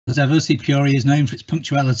as ever, CPRE is known for its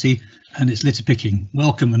punctuality and its litter picking.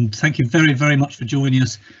 Welcome and thank you very, very much for joining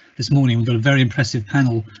us this morning. We've got a very impressive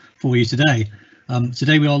panel for you today.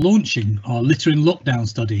 Today we are launching our Litter in Lockdown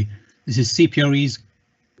study. This is CPRE's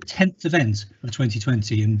 10th event of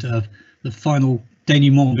 2020 and the final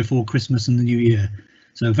denouement before Christmas and the New Year.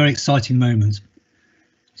 So a very exciting moment.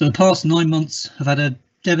 So the past 9 months have had a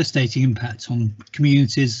devastating impact on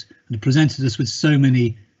communities and have presented us with so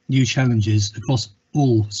many new challenges across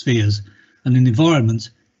all spheres, and in the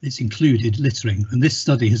environment it's included littering, and this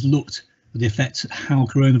study has looked at the effects of how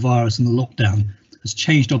coronavirus and the lockdown has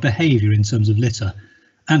changed our behaviour in terms of litter,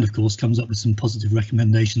 and of course comes up with some positive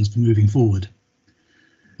recommendations for moving forward.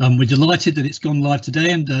 We're delighted that it's gone live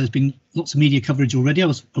today, and there's been lots of media coverage already. I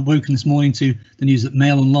was awoken this morning to the news that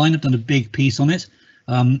Mail Online have done a big piece on it,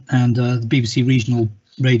 and the BBC Regional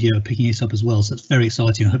Radio are picking it up as well, so that's very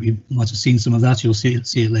exciting. I hope you might have seen some of that. You'll see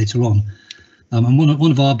it later on. And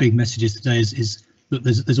one of our big messages today is that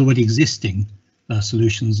there's already existing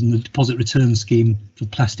solutions, and the deposit return scheme for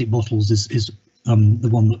plastic bottles is the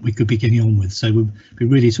one that we could be getting on with. So we'll be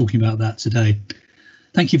really talking about that today.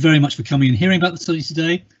 Thank you very much for coming and hearing about the study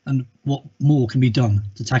today and what more can be done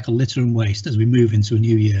to tackle litter and waste as we move into a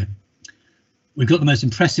new year. We've got the most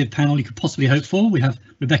impressive panel you could possibly hope for. We have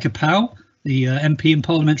Rebecca Powell, the MP and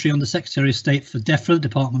Parliamentary Under Secretary of State for Defra,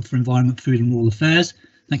 Department for Environment, Food and Rural Affairs.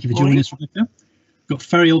 Thank you for joining us, Rebecca. We've got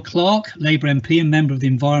Feryal Clark, Labour MP and member of the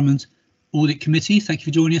Environment Audit Committee. Thank you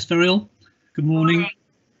for joining us, Feryal. Good morning.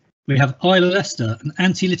 We have Isla Lester, an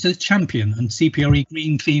anti-litter champion and CPRE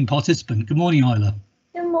Green Clean participant. Good morning, Isla.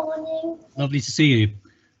 Good morning. Lovely to see you.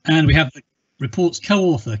 And we have the report's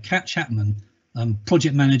co-author, Cat Chapman,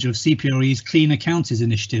 project manager of CPRE's Cleaner Counties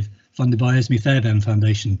initiative, funded by Esmee Fairbairn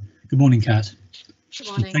Foundation. Good morning, Cat. Good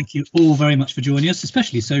morning. And thank you all very much for joining us,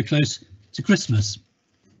 especially so close to Christmas.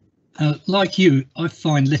 Like you, I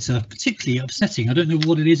find litter particularly upsetting. I don't know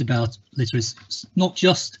what it is about litter. It's not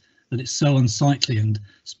just that it's so unsightly and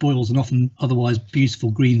spoils an often otherwise beautiful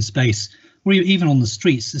green space, or even on the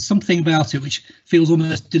streets. There's something about it which feels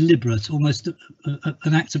almost deliberate, almost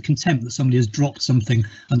an act of contempt that somebody has dropped something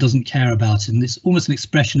and doesn't care about it. And it's almost an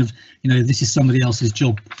expression of, you know, this is somebody else's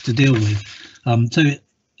job to deal with. So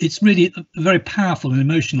it's really a very powerful and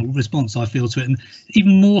emotional response, I feel, to it, and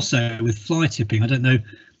even more so with fly tipping. I don't know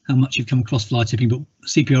how much you've come across fly tipping, but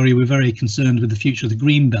CPRE, we're very concerned with the future of the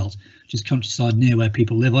green belt, which is countryside near where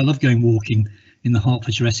people live. I love going walking in the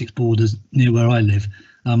Hertfordshire-Essex borders near where I live,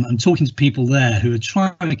 and talking to people there who are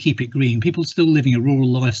trying to keep it green, people still living a rural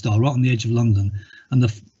lifestyle right on the edge of London, and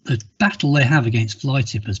the battle they have against fly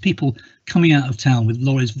tippers, people coming out of town with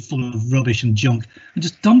lorries full of rubbish and junk and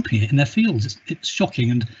just dumping it in their fields. It's shocking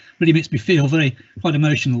and really makes me feel quite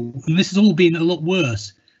emotional. And this has all been a lot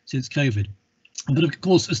worse since COVID. But of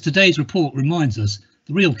course, as today's report reminds us,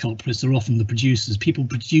 the real culprits are often the producers, people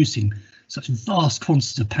producing such vast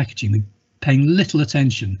quantities of packaging, paying little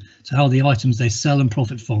attention to how the items they sell and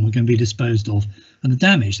profit from are going to be disposed of and the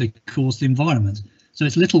damage they cause the environment. So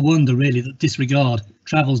it's little wonder really that disregard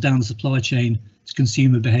travels down the supply chain to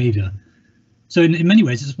consumer behaviour. So in many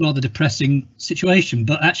ways it's a rather depressing situation,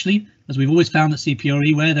 but actually, as we've always found at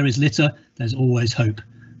CPRE, where there is litter, there's always hope.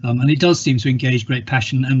 And it does seem to engage great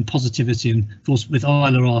passion and positivity, and of course with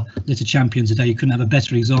Isla, our litter champion today, you couldn't have a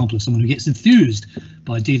better example of someone who gets enthused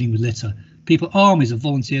by dealing with litter. People, armies of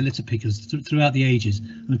volunteer litter pickers throughout the ages,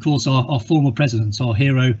 and of course our former president, our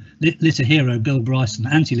hero, litter hero Bill Bryson,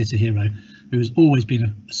 anti-litter hero, who has always been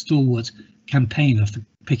a stalwart campaigner for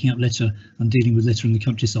picking up litter and dealing with litter in the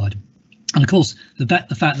countryside. And of course the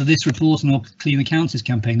fact that this report and our Cleaner Counties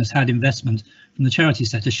campaign has had investment from the charity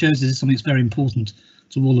sector shows this is something that's very important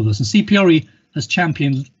to all of us. And CPRE has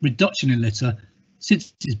championed reduction in litter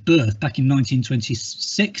since its birth back in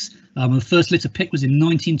 1926. The first litter pick was in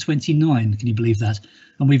 1929, can you believe that?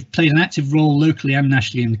 And we've played an active role locally and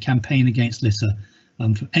nationally in the campaign against litter,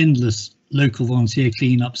 from endless local volunteer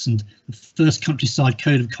clean-ups and the first countryside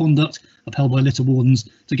code of conduct upheld by litter wardens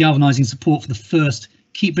to galvanising support for the first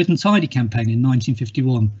Keep Britain Tidy campaign in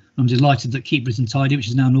 1951. I'm delighted that Keep Britain Tidy, which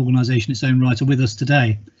is now an organisation in its own right, are with us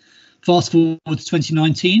today. Fast forward to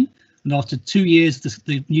 2019, and after 2 years of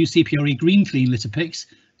the new CPRE Green Clean litter picks,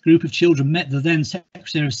 a group of children met the then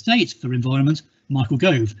Secretary of State for Environment, Michael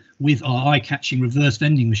Gove, with our eye-catching reverse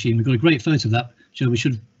vending machine. We've got a great photo of that, so we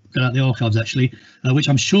should get out the archives actually, which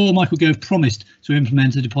I'm sure Michael Gove promised to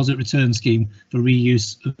implement a deposit return scheme for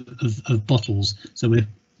reuse of bottles. So we're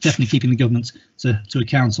definitely keeping the government to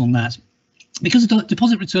account on that. Because the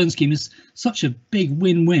deposit return scheme is such a big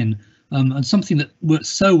win-win, and something that works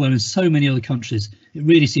so well in so many other countries, it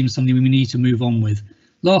really seems something we need to move on with.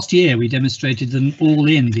 Last year we demonstrated an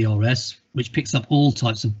all-in DRS, which picks up all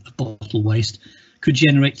types of bottle waste, could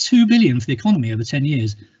generate 2 billion for the economy over 10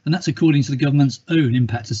 years, and that's according to the government's own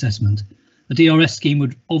impact assessment. A DRS scheme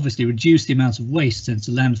would obviously reduce the amount of waste sent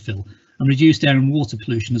to landfill and reduce air and water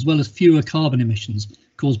pollution, as well as fewer carbon emissions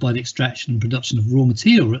caused by the extraction and production of raw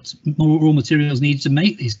materials needed to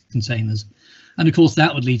make these containers. And of course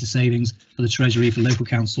that would lead to savings for the Treasury, for local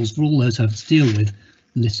councils, for all those who have to deal with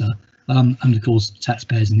litter, and of course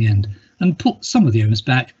taxpayers in the end, and put some of the onus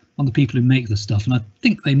back on the people who make the stuff. And I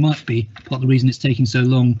think they might be part of the reason it's taking so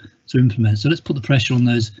long to implement. So let's put the pressure on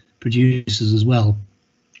those producers as well.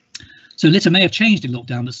 So litter may have changed in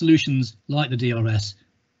lockdown, but solutions like the DRS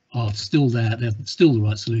are still there. They're still the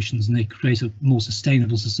right solutions, and they create a more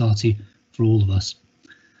sustainable society for all of us.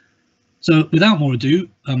 So without more ado,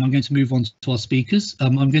 I'm going to move on to our speakers.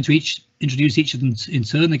 I'm going to introduce each of them in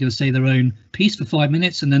turn. They're going to say their own piece for 5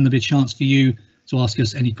 minutes, and then there'll be a chance for you to ask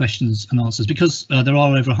us any questions and answers. Because there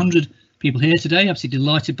are over 100 people here today, absolutely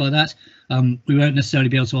delighted by that. We won't necessarily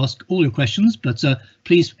be able to ask all your questions, but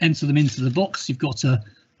please enter them into the box. You've got to,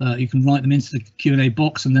 you can write them into the Q&A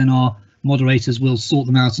box, and then our moderators will sort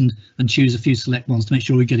them out and choose a few select ones to make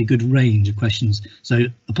sure we get a good range of questions. So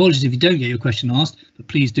apologies if you don't get your question asked, but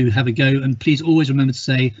please do have a go, and please always remember to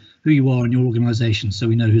say who you are and your organisation, so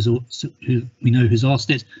we know who's asked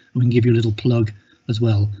it, and we can give you a little plug as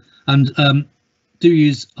well. And do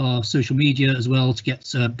use our social media as well to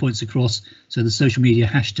get points across. So the social media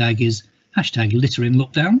hashtag is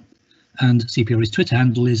 #LitterInLockdown, and CPRE's Twitter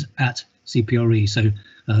handle is @CPRE. So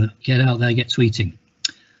get out there, get tweeting.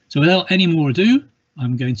 So without any more ado,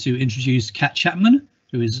 I'm going to introduce Cat Chapman,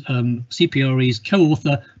 who is CPRE's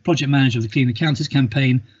co-author, project manager of the Cleaner Counties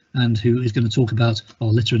campaign, and who is going to talk about our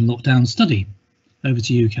Litter in Lockdown study. Over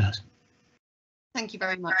to you, Cat. Thank you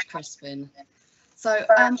very much, Crispin. So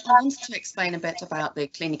I wanted to explain a bit about the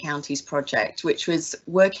Cleaner Counties project, which was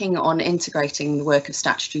working on integrating the work of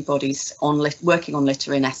statutory bodies on working on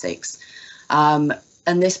litter in Essex. And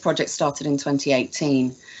this project started in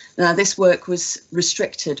 2018. Now, this work was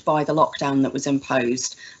restricted by the lockdown that was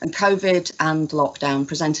imposed, and COVID and lockdown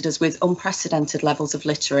presented us with unprecedented levels of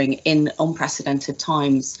littering in unprecedented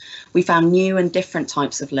times. We found new and different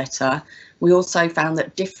types of litter. We also found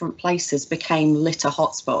that different places became litter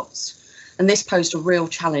hotspots. And this posed a real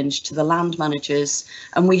challenge to the land managers,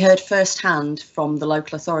 and we heard firsthand from the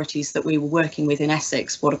local authorities that we were working with in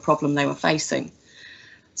Essex what a problem they were facing.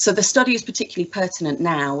 So the study is particularly pertinent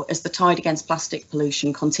now as the tide against plastic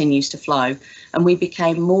pollution continues to flow, and we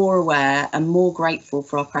became more aware and more grateful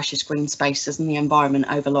for our precious green spaces and the environment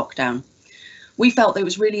over lockdown. We felt that it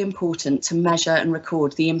was really important to measure and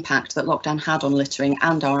record the impact that lockdown had on littering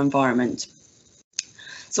and our environment.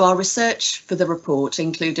 So our research for the report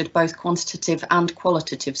included both quantitative and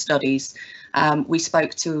qualitative studies. We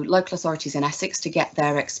spoke to local authorities in Essex to get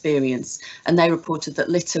their experience, and they reported that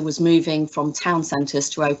litter was moving from town centres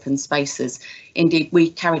to open spaces. Indeed, we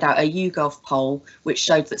carried out a YouGov poll, which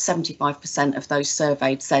showed that 75% of those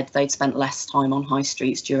surveyed said they'd spent less time on high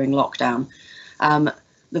streets during lockdown.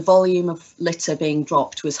 The volume of litter being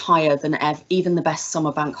dropped was higher than even the best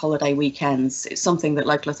summer bank holiday weekends. It's something that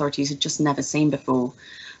local authorities had just never seen before.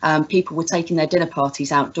 People were taking their dinner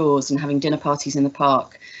parties outdoors and having dinner parties in the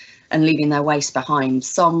park and leaving their waste behind,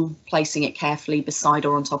 some placing it carefully beside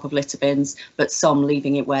or on top of litter bins, but some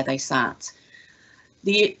leaving it where they sat.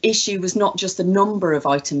 The issue was not just the number of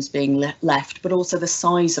items being left, but also the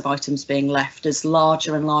size of items being left, as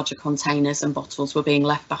larger and larger containers and bottles were being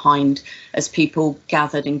left behind as people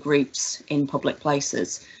gathered in groups in public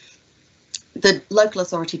places. The local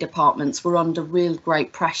authority departments were under real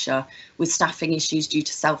great pressure with staffing issues due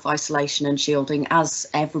to self-isolation and shielding, as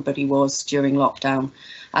everybody was during lockdown.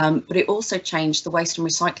 But it also changed the waste and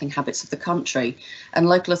recycling habits of the country, and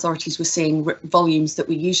local authorities were seeing volumes that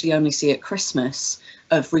we usually only see at Christmas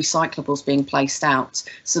of recyclables being placed out.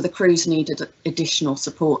 So the crews needed additional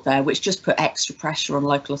support there, which just put extra pressure on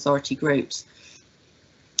local authority groups.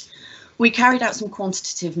 We carried out some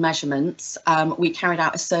quantitative measurements. We carried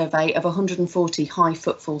out a survey of 140 high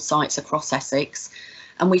footfall sites across Essex,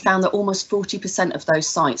 and we found that almost 40% of those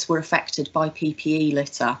sites were affected by PPE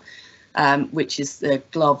litter, which is the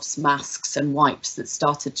gloves, masks and wipes that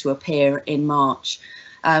started to appear in March.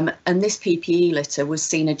 And this PPE litter was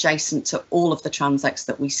seen adjacent to all of the transects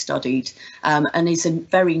that we studied, and is a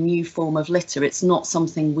very new form of litter. It's not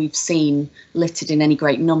something we've seen littered in any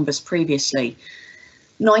great numbers previously.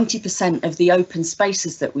 90% of the open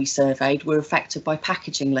spaces that we surveyed were affected by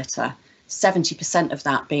packaging litter, 70% of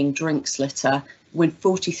that being drinks litter, with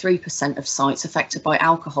 43% of sites affected by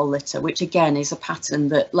alcohol litter, which again is a pattern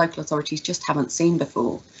that local authorities just haven't seen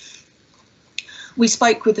before. We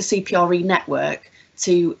spoke with the CPRE network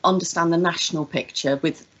to understand the national picture.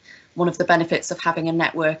 With one of the benefits of having a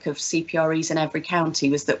network of CPREs in every county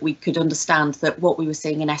was that we could understand that what we were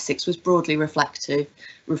seeing in Essex was broadly reflected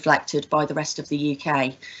by the rest of the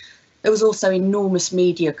UK. There was also enormous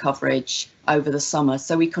media coverage over the summer,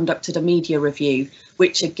 so we conducted a media review,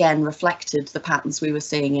 which again reflected the patterns we were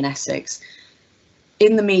seeing in Essex.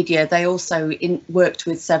 In the media, they also worked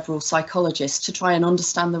with several psychologists to try and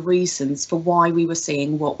understand the reasons for why we were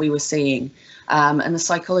seeing what we were seeing. And the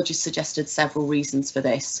psychologists suggested several reasons for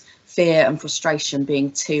this, fear and frustration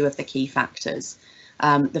being two of the key factors.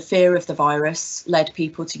 The fear of the virus led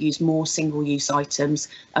people to use more single-use items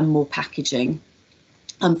and more packaging.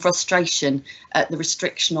 And frustration at the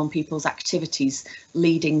restriction on people's activities,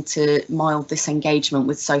 leading to mild disengagement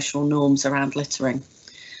with social norms around littering.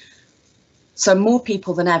 So more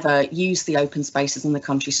people than ever use the open spaces in the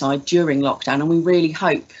countryside during lockdown, and we really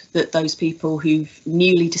hope that those people who've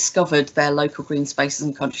newly discovered their local green spaces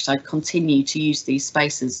and countryside continue to use these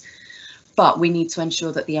spaces. But we need to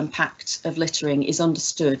ensure that the impact of littering is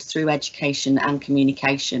understood through education and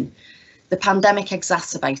communication. The pandemic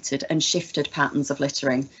exacerbated and shifted patterns of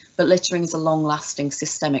littering, but littering is a long-lasting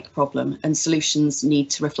systemic problem and solutions need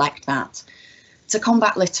to reflect that. To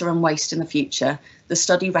combat litter and waste in the future, the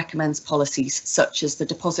study recommends policies such as the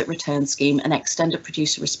deposit return scheme and extended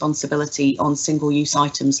producer responsibility on single-use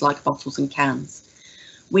items like bottles and cans.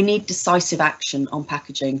 We need decisive action on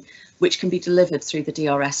packaging, which can be delivered through the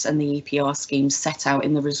DRS and the EPR schemes set out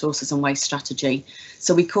in the Resources and Waste Strategy.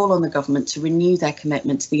 So we call on the government to renew their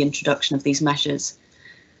commitment to the introduction of these measures.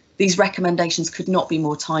 These recommendations could not be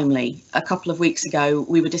more timely. A couple of weeks ago,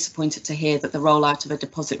 we were disappointed to hear that the rollout of a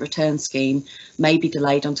deposit return scheme may be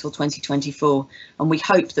delayed until 2024, and we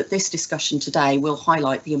hope that this discussion today will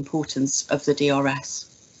highlight the importance of the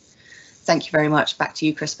DRS. Thank you very much. Back to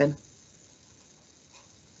you, Crispin.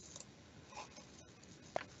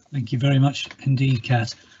 Thank you very much indeed,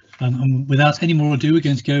 Cat. And without any more ado, we're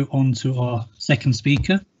going to go on to our second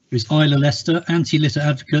speaker, who is Isla Lester, anti-litter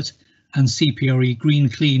advocate and CPRE Green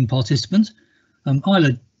Clean participant. Isla,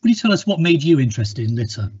 will you tell us what made you interested in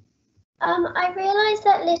litter? I realised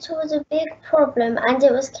that litter was a big problem and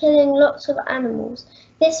it was killing lots of animals.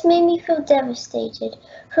 This made me feel devastated.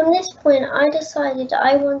 From this point, I decided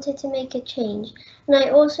I wanted to make a change, and I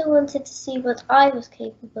also wanted to see what I was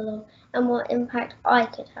capable of and what impact I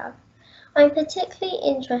could have. I'm particularly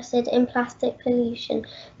interested in plastic pollution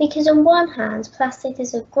because on one hand, plastic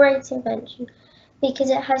is a great invention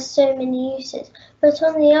because it has so many uses, but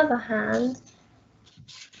on the other hand,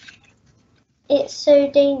 it's so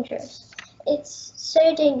dangerous. It's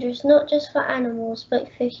so dangerous not just for animals but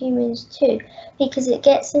for humans too, because it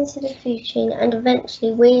gets into the food chain and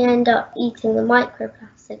eventually we end up eating the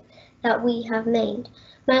microplastic that we have made.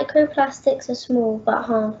 Microplastics are small but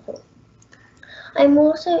harmful. I'm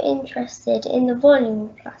also interested in the volume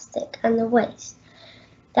of plastic and the waste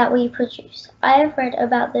that we produce. I have read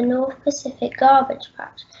about the North Pacific garbage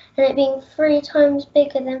patch and it being 3 times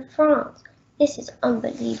bigger than France. This is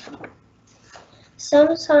unbelievable.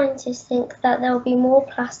 Some scientists think that there will be more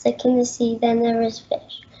plastic in the sea than there is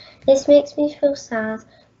fish. This makes me feel sad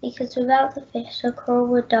because without the fish, a coral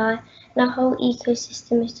would die and our whole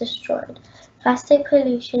ecosystem is destroyed. Plastic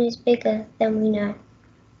pollution is bigger than we know.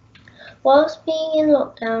 Whilst being in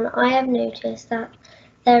lockdown, I have noticed that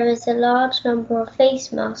there is a large number of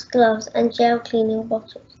face masks, gloves and gel cleaning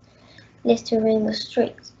bottles littering the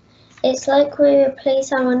streets. It's like we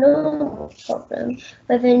replace our normal problem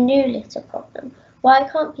with a new litter problem. Why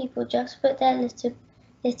can't people just put their litter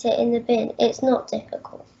in the bin? It's not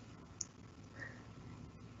difficult.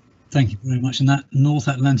 Thank you very much. And that North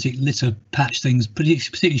Atlantic litter patch thing is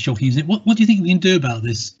particularly shocking, isn't it? What do you think we can do about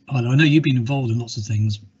this, Isla? I know you've been involved in lots of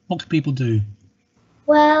things. What can people do?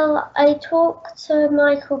 Well, I talked to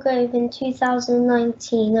Michael Gove in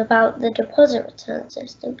 2019 about the deposit return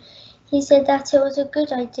system. He said that it was a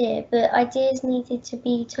good idea, but ideas needed to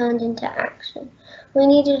be turned into action. We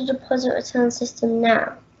needed a deposit return system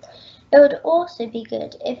now. It would also be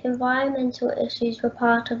good if environmental issues were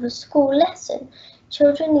part of a school lesson.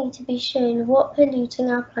 Children need to be shown what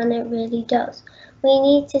polluting our planet really does. We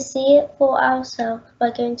need to see it for ourselves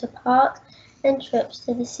by going to parks and trips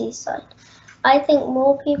to the seaside. I think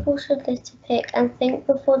more people should litter pick and think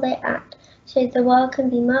before they act, so the world can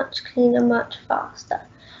be much cleaner, much faster.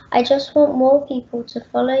 I just want more people to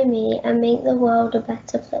follow me and make the world a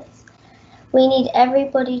better place. We need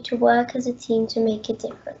everybody to work as a team to make a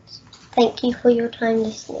difference. Thank you for your time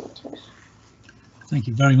listening to me. Thank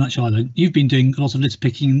you very much, Isla. You've been doing a lot of litter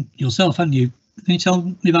picking yourself, haven't you? Can you tell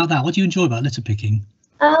me about that? What do you enjoy about litter picking?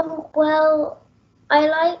 Well, I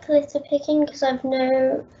like litter picking because I've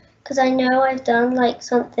known because I know I've done like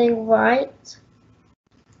something right.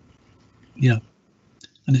 Yeah,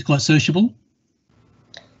 and it's quite sociable.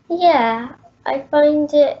 Yeah, I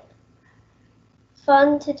find it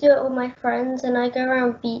fun to do it with my friends, and I go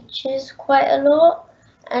around beaches quite a lot,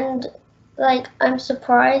 and like I'm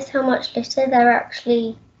surprised how much litter there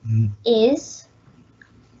actually is.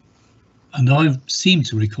 And I seem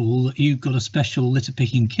to recall that you've got a special litter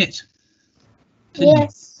picking kit.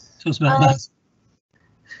 Yes. Tell us about that.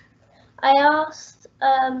 I asked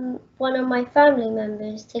one of my family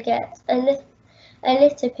members to get a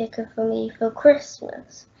litter picker for me for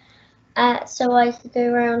Christmas, so I could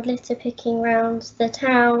go around litter picking around the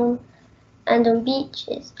town and on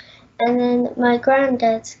beaches. And then my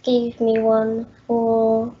granddad gave me one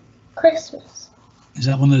for Christmas. Is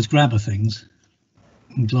that one of those grabber things?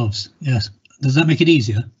 And gloves, yes. Does that make it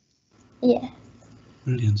easier? Yeah.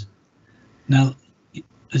 Brilliant. Now,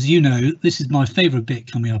 as you know, this is my favourite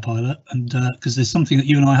bit coming up, Isla, and because there's something that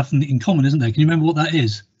you and I have in common, isn't there? Can you remember what that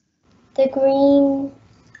is? The green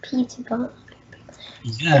Peter badge.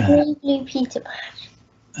 Yeah. The green blue Peter badge.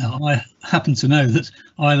 I happen to know that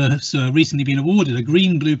Isla has recently been awarded a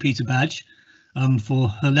green blue Peter badge for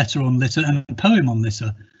her letter on litter and a poem on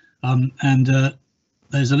litter. And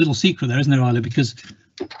there's a little secret there, isn't there, Isla? Because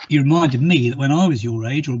you reminded me that when I was your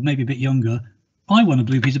age, or maybe a bit younger, I won a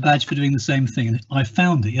blue Peter badge for doing the same thing, and I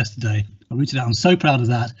found it yesterday. I rooted it out. I'm so proud of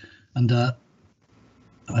that, and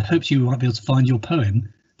I hope you might be able to find your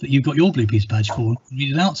poem that you got your blue Peter badge for and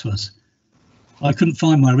read it out to us. I couldn't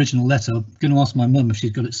find my original letter. I'm going to ask my mum if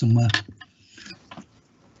she's got it somewhere.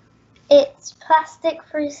 It's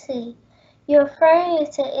plastic-free sea. You're throwing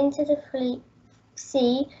litter into the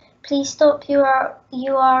sea. Please stop. You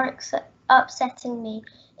are upsetting me.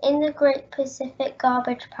 In the Great Pacific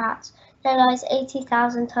Garbage Patch, there lies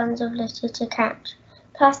 80,000 tons of litter to catch.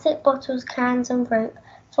 Plastic bottles, cans and rope.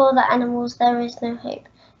 For the animals there is no hope.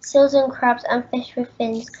 Seals and crabs and fish with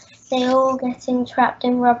fins, they are all getting trapped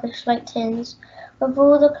in rubbish like tins. With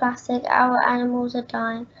all the plastic, our animals are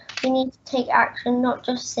dying. We need to take action, not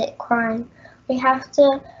just sit crying. We have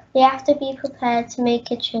to be prepared to make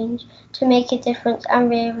a change, to make a difference and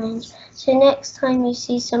rearrange. So next time you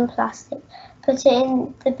see some plastic, put it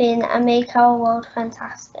in the bin and make our world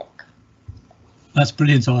fantastic. That's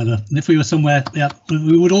brilliant, Isla. And if we were somewhere, yeah,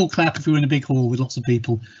 we would all clap if we were in a big hall with lots of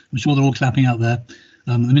people. I'm sure they're all clapping out there.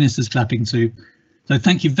 The minister's clapping too. So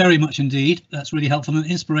thank you very much indeed. That's really helpful and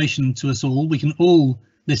an inspiration to us all. We can all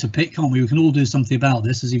litter pick, can't we? We can all do something about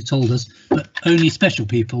this, as you've told us, but only special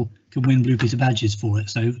people can win blue Peter badges for it.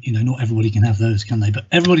 So, you know, not everybody can have those, can they? But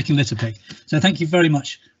everybody can litter pick. So thank you very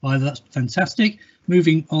much, Isla. That's fantastic.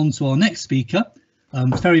 Moving on to our next speaker,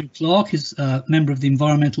 Feryal Clark is a member of the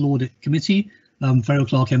Environmental Audit Committee. Feryal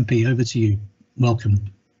Clark MP, over to you.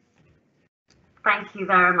 Welcome. Thank you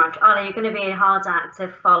very much. Isla, you're going to be a hard act to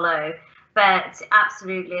follow, but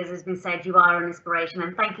absolutely, as has been said, you are an inspiration,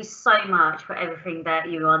 and thank you so much for everything that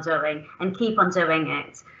you are doing, and keep on doing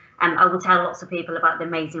it. And I will tell lots of people about the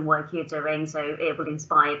amazing work you're doing, so it will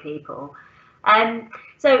inspire people.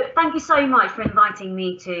 So thank you so much for inviting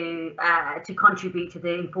me to contribute to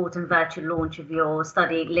the important virtual launch of your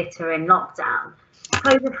study, Litter in Lockdown.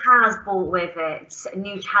 COVID has brought with it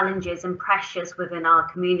new challenges and pressures within our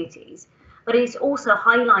communities, but it's also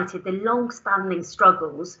highlighted the long-standing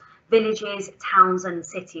struggles villages, towns and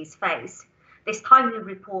cities face. This timely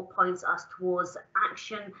report points us towards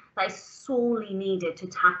action that is sorely needed to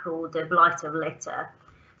tackle the blight of litter.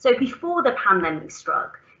 So before the pandemic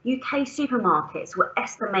struck, UK supermarkets were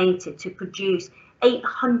estimated to produce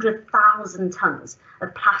 800,000 tonnes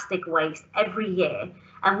of plastic waste every year,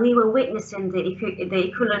 and we were witnessing the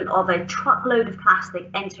equivalent of a truckload of plastic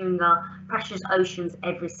entering our precious oceans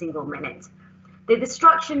every single minute. The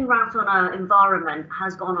destruction wrought on our environment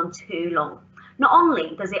has gone on too long. Not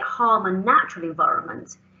only does it harm a natural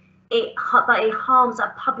environment, but it harms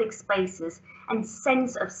our public spaces and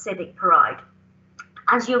sense of civic pride.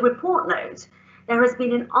 As your report notes, there has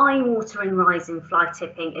been an eye-watering rise in fly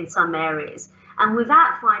tipping in some areas, and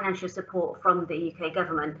without financial support from the UK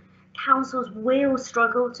government, councils will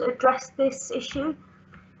struggle to address this issue.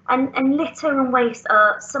 And litter and waste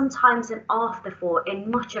are sometimes an afterthought in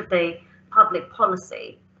much of the public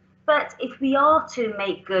policy. But if we are to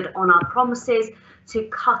make good on our promises to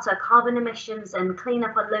cut our carbon emissions and clean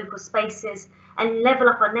up our local spaces and level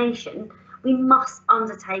up our nation, we must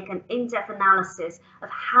undertake an in-depth analysis of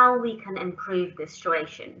how we can improve this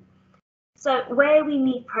situation. So where we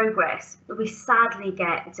need progress, we sadly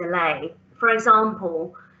get delay. For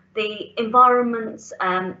example, the Environment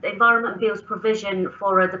Bill's provision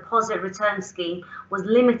for a deposit return scheme was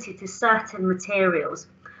limited to certain materials,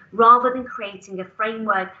 rather than creating a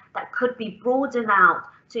framework that could be broadened out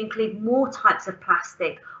to include more types of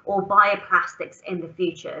plastic or bioplastics in the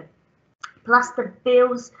future. Plus, the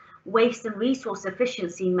bill's waste and resource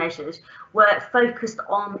efficiency measures were focused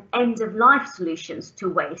on end-of-life solutions to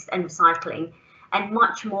waste and recycling, and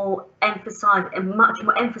much more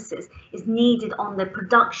emphasis is needed on the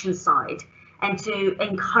production side and to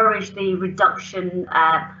encourage the reduction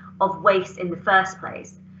of waste in the first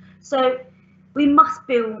place. So we must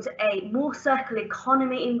build a more circular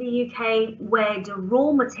economy in the UK where the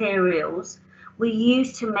raw materials we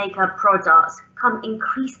use to make our products come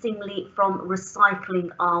increasingly from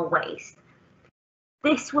recycling our waste.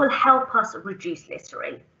 This will help us reduce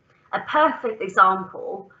littering. A perfect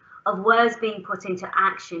example of words being put into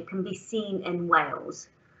action can be seen in Wales.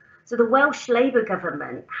 So the Welsh Labour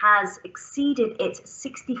government has exceeded its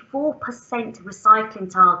 64% recycling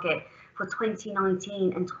target for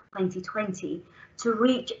 2019 and 2020 to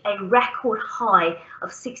reach a record high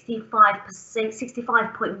of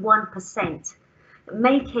 65.1%,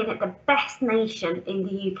 making it the best nation in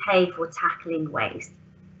the UK for tackling waste.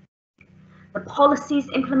 The policies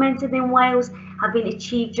implemented in Wales have been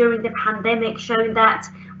achieved during the pandemic, showing that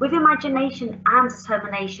with imagination and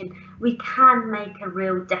determination, we can make a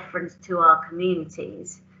real difference to our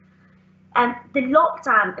communities. The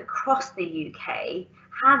lockdown across the UK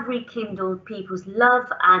have rekindled people's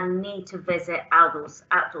love and need to visit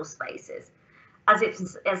outdoor spaces. As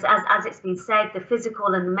it's been said, the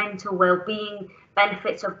physical and mental well-being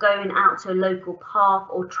benefits of going out to a local park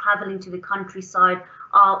or travelling to the countryside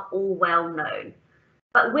are all well known.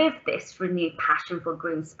 But with this renewed passion for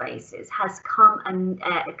green spaces has come a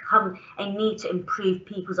need to improve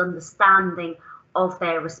people's understanding of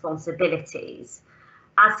their responsibilities.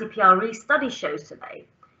 As CPRE study shows today,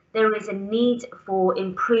 there is a need for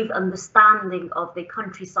improved understanding of the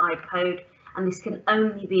countryside code, and this can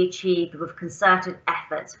only be achieved with concerted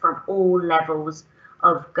efforts from all levels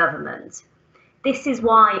of government. This is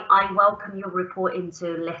why I welcome your report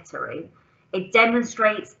into littering. It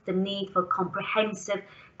demonstrates the need for a comprehensive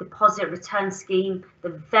deposit return scheme,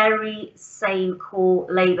 the very same call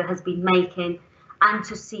Labour has been making, and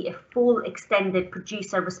to see a full extended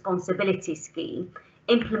producer responsibility scheme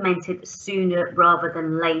implemented sooner rather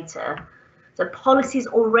than later. So policies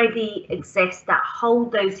already exist that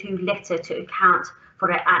hold those who litter to account for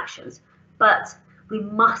their actions, but we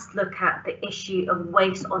must look at the issue of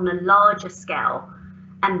waste on a larger scale,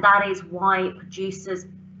 and that is why producers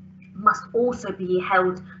must also be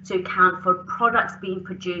held to account for products being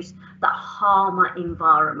produced that harm our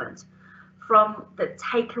environment. From the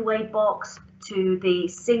takeaway box to the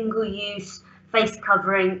single-use face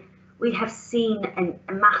covering, we have seen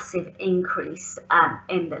a massive increase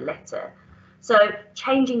in the litter. So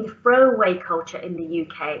changing the throwaway culture in the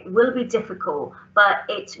UK will be difficult, but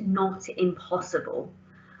it's not impossible.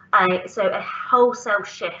 So a wholesale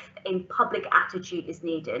shift in public attitude is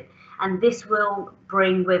needed, and this will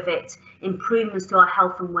bring with it improvements to our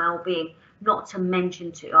health and well-being, not to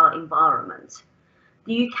mention to our environment.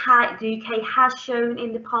 The UK has shown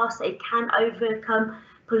in the past that it can overcome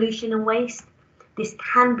pollution and waste. This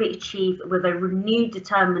can be achieved with a renewed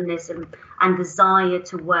determinism and desire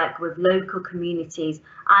to work with local communities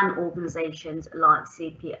and organisations like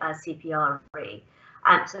CPRE.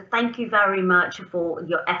 So thank you very much for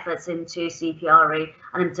your efforts into CPRE,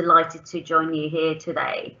 and I'm delighted to join you here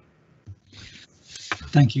today.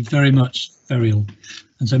 Thank you very much, Feryal.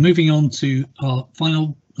 And so moving on to our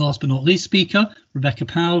final, last but not least speaker, Rebecca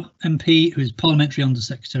Powell, MP, who is Parliamentary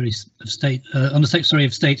Under-Secretary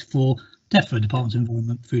of State for Defra, Department of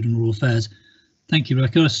Environment, Food and Rural Affairs. Thank you,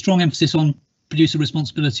 Rebecca. A strong emphasis on producer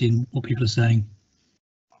responsibility in what people are saying.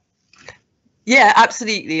 Yeah,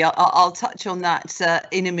 absolutely. I'll touch on that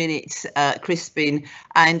in a minute, Crispin.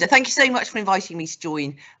 And thank you so much for inviting me to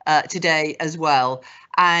join today as well,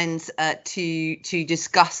 and to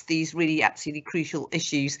discuss these really absolutely crucial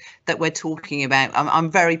issues that we're talking about.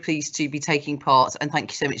 I'm very pleased to be taking part, and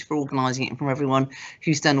thank you so much for organising it and from everyone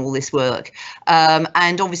who's done all this work.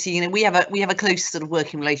 And obviously, you know, we have a close sort of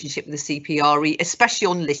working relationship with the CPRE, especially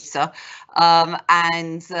on litter,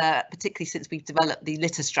 and particularly since we've developed the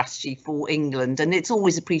litter strategy for England. And it's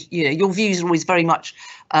always your views are always very much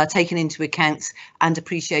taken into account and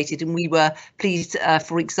appreciated. And we were pleased,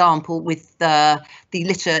 for example, with the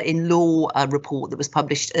Litter in Law report that was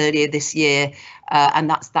published earlier this year, and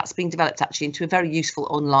that's been developed actually into a very useful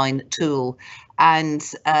online tool.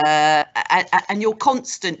 and your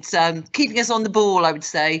constant keeping us on the ball, I would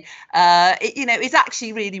say, is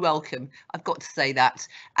actually really welcome. I've got to say that.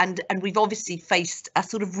 And we've obviously faced a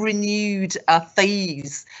sort of renewed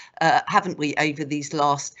phase, haven't we, over these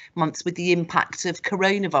last months with the impact of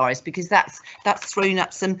coronavirus, because that's thrown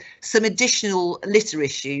up some additional litter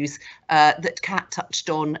issues that Cat touched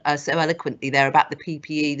on so eloquently there about the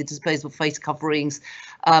PPE, the disposable face coverings.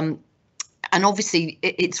 And obviously,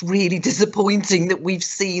 it's really disappointing that we've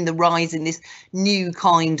seen the rise in this new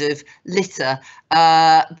kind of litter.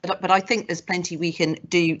 But I think there's plenty we can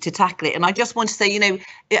do to tackle it. And I just want to say,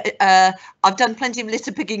 I've done plenty of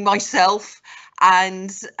litter picking myself. And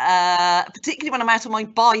particularly when I'm out on my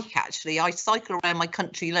bike, actually, I cycle around my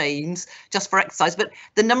country lanes just for exercise. But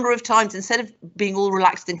the number of times, instead of being all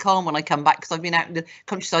relaxed and calm when I come back, because I've been out in the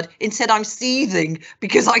countryside, instead I'm seething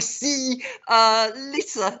because I see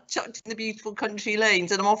litter chucked in the beautiful country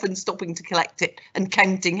lanes, and I'm often stopping to collect it and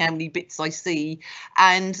counting how many bits I see.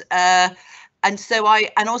 And so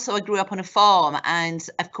I grew up on a farm, and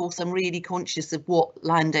of course I'm really conscious of what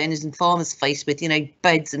landowners and farmers face with,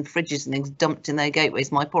 beds and fridges and things dumped in their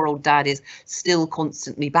gateways. My poor old dad is still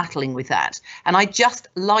constantly battling with that. And I just,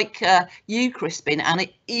 like you, Crispin, and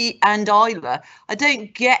Isla, I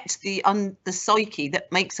don't get the psyche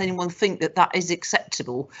that makes anyone think that is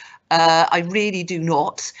acceptable. I really do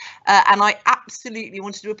not. And I absolutely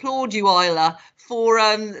wanted to applaud you, Isla, for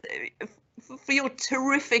your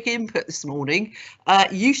terrific input this morning.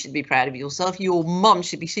 You should be proud of yourself. Your mum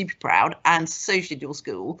should be super proud, and so should your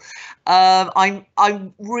school. I'm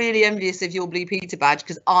really envious of your Blue Peter badge,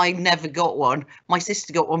 because I never got one. My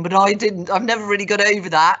sister got one, but I didn't. I've never really got over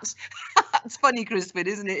that. It's funny, Crispin,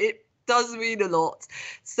 isn't it? It does mean a lot.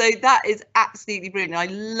 So that is absolutely brilliant. I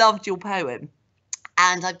loved your poem.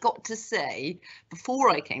 And I've got to say, before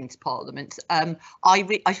I came to Parliament,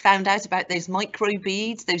 I found out about those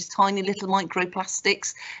microbeads, those tiny little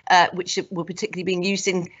microplastics, which were particularly being used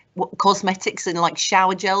in cosmetics and like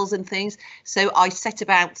shower gels and things. So I set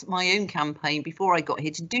about my own campaign before I got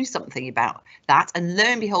here to do something about that. And lo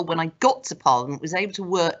and behold, when I got to Parliament, was able to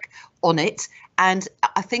work on it. And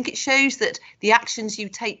I think it shows that the actions you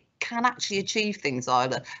take can actually achieve things,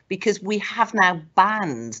 Isla, because we have now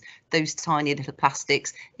banned those tiny little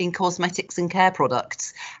plastics in cosmetics and care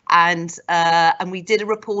products. And we did a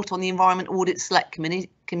report on the Environment Audit Select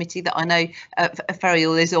Committee that I know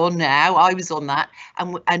Feryal is on now. I was on that,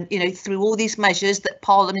 and through all these measures that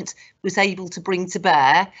Parliament was able to bring to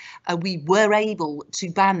bear, we were able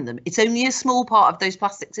to ban them. It's only a small part of those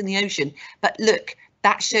plastics in the ocean, but look,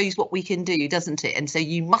 that shows what we can do, doesn't it? And so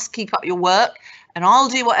you must keep up your work, and I'll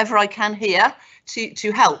do whatever I can here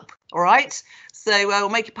to help. All right. So we'll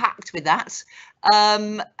make a pact with that.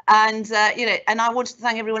 And I wanted to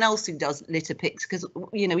thank everyone else who does litter picks, because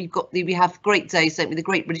we have great days, don't we? The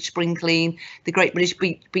Great British Spring Clean, the Great British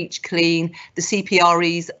Beach Clean, the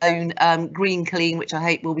CPRE's own Green Clean, which I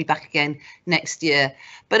hope will be back again next year.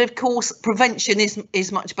 But of course, prevention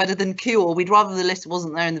is much better than cure. We'd rather the litter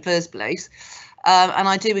wasn't there in the first place. And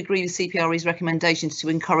I do agree with CPRE's recommendations to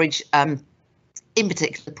encourage, in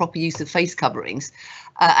particular, the proper use of face coverings.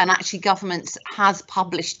 And actually, government has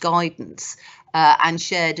published guidance and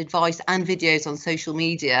shared advice and videos on social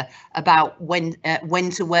media about when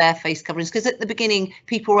to wear face coverings, because at the beginning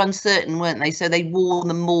people were uncertain, weren't they? So they wore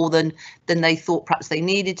them more than they thought perhaps they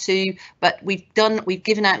needed to. But we've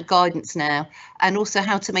given out guidance now, and also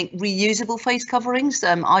how to make reusable face coverings.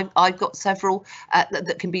 I've got several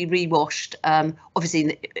that can be rewashed,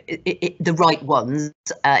 obviously the right ones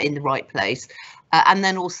in the right place. And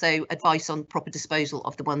then also advice on proper disposal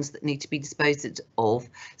of the ones that need to be disposed of.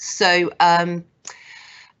 So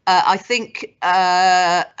I think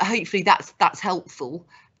hopefully that's helpful.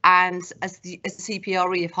 And as the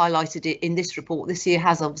CPRE have highlighted it in this report, this year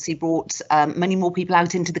has obviously brought many more people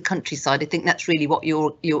out into the countryside. I think that's really what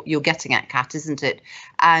you're getting at, Kat, isn't it?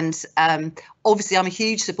 And obviously I'm a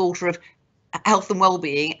huge supporter of health and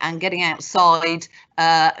well-being, and getting outside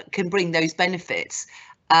can bring those benefits.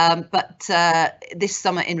 But this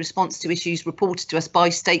summer, in response to issues reported to us by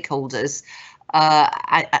stakeholders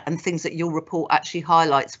and things that your report actually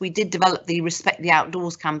highlights, we did develop the Respect the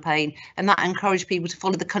Outdoors campaign, and that encouraged people to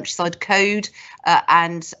follow the Countryside Code,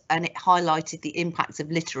 and it highlighted the impacts of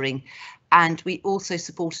littering. And we also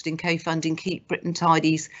supported in co-funding Keep Britain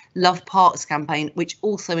Tidy's Love Parks campaign, which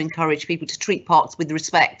also encouraged people to treat parks with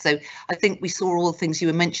respect. So I think we saw all the things you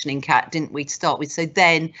were mentioning, Kat, didn't we, to start with? So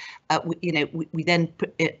then, we then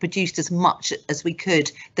produced as much as we could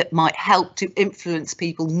that might help to influence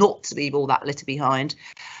people not to leave all that litter behind.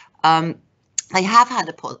 They have had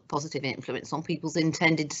a positive influence on people's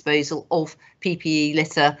intended disposal of PPE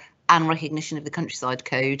litter and recognition of the Countryside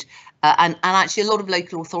Code. And actually a lot of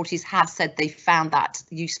local authorities have said they found that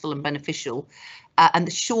useful and beneficial. And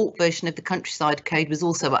the short version of the Countryside Code was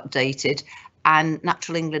also updated, and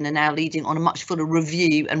Natural England are now leading on a much fuller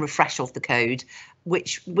review and refresh of the code,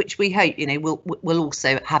 which we hope, you know, will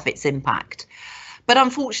also have its impact. But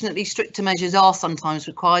unfortunately, stricter measures are sometimes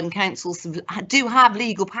required, and councils do have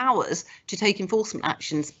legal powers to take enforcement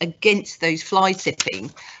actions against those fly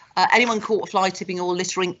tipping. Anyone caught fly tipping or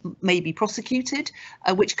littering may be prosecuted,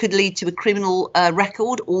 which could lead to a criminal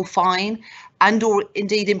record or fine, and or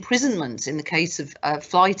indeed imprisonment in the case of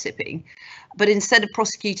fly tipping. But instead of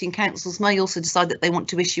prosecuting, councils may also decide that they want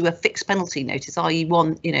to issue a fixed penalty notice, i.e.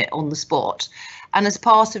 one, you know, on the spot. And as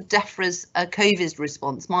part of Defra's COVID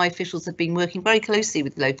response, my officials have been working very closely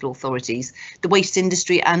with local authorities, the waste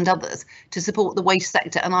industry and others to support the waste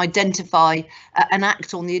sector and identify and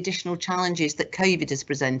act on the additional challenges that COVID has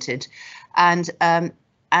presented.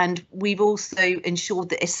 And we've also ensured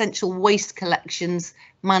that essential waste collections,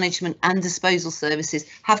 management and disposal services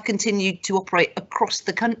have continued to operate across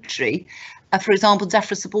the country. For example,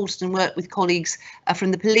 Defra supported and worked with colleagues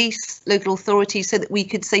from the police, local authorities, so that we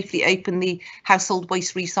could safely open the household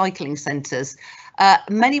waste recycling centres.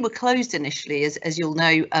 Many were closed initially, as you'll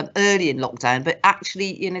know, early in lockdown, but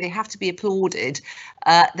actually, you know, they have to be applauded.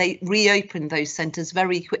 They reopened those centres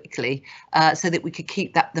very quickly so that we could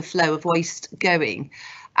keep the flow of waste going.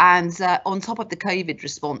 And on top of the COVID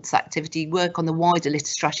response activity, work on the wider litter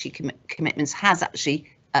strategy commitments has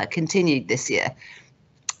actually continued this year.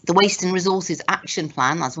 The Waste and Resources Action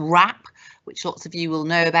Plan, that's WRAP, which lots of you will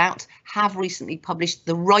know about, have recently published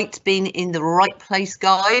the Right Bin in the Right Place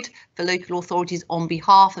guide for local authorities on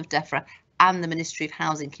behalf of Defra and the Ministry of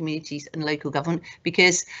Housing, Communities and Local Government,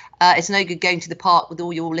 because it's no good going to the park with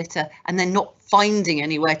all your litter and then not finding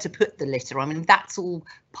anywhere to put the litter. I mean, that's all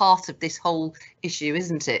part of this whole issue,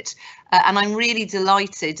 isn't it? And I'm really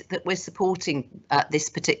delighted that we're supporting this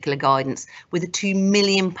particular guidance with a £2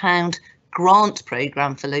 million grant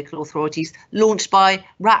programme for local authorities launched by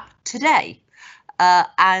WRAP today.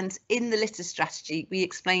 And in the litter strategy, we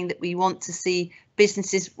explained that we want to see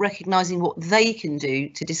businesses recognising what they can do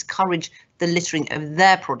to discourage the littering of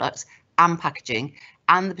their products and packaging,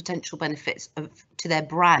 and the potential benefits to their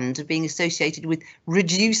brand of being associated with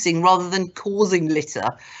reducing rather than causing litter.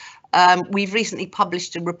 We've recently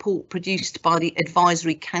published a report produced by the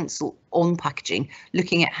Advisory Council on Packaging,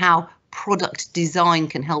 looking at how product design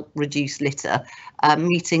can help reduce litter,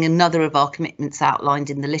 meeting another of our commitments outlined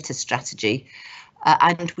in the litter strategy.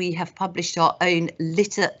 And we have published our own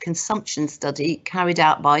litter consumption study carried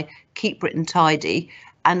out by Keep Britain Tidy.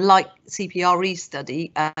 And like CPRE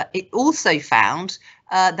study, it also found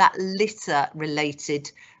that litter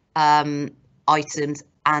related items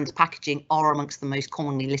and packaging are amongst the most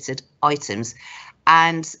commonly littered items.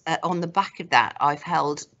 And on the back of that, I've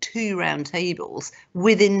held 2 roundtables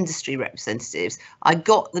with industry representatives. I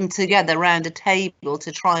got them together around a table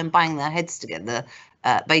to try and bang their heads together,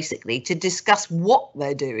 basically, to discuss what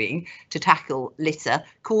they're doing to tackle litter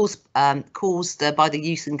caused by the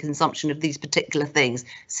use and consumption of these particular things,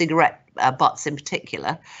 cigarette butts in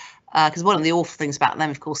particular. Because one of the awful things about them,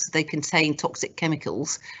 of course, is they contain toxic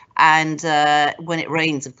chemicals, and when it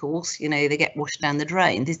rains, of course, you know, they get washed down the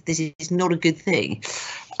drain. This is not a good thing.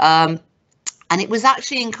 And it was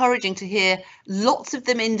actually encouraging to hear lots of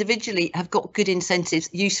them individually have got good incentives,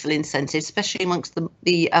 useful incentives, especially amongst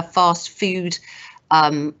the fast food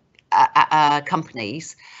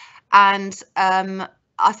companies. And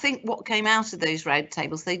I think what came out of those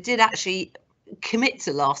roundtables, they did actually commit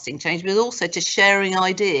to lasting change, but also to sharing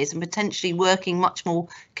ideas and potentially working much more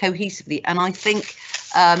cohesively. And I think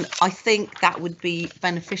that would be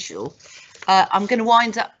beneficial. I'm going to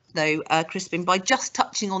wind up though, Crispin, by just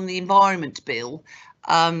touching on the Environment Bill.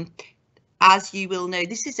 As you will know,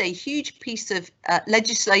 this is a huge piece of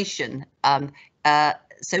legislation.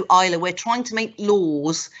 So Isla, we're trying to make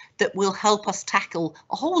laws that will help us tackle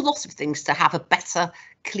a whole lot of things to have a better,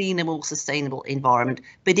 cleaner, more sustainable environment.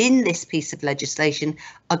 But in this piece of legislation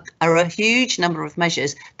are a huge number of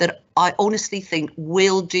measures that I honestly think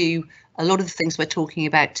will do a lot of the things we're talking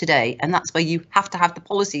about today. And that's where you have to have the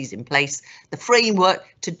policies in place, the framework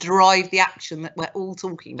to drive the action that we're all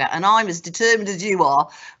talking about. And I'm as determined as you are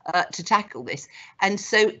to tackle this. And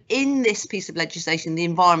so in this piece of legislation, the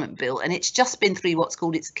Environment Bill, and it's just been through what's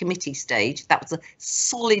called its committee stage. That was a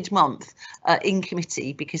solid month in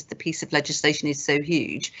committee because the piece of legislation is so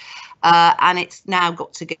huge. And it's now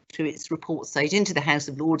got to get through its report stage into the House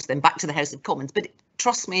of Lords, then back to the House of Commons. But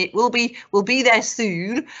trust me, it will be there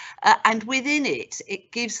soon. And within it,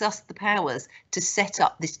 it gives us the powers to set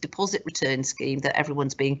up this deposit return scheme that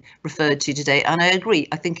everyone's being referred to today. And I agree,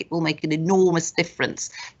 I think it will make an enormous difference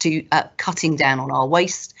to cutting down on our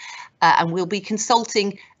waste. And we'll be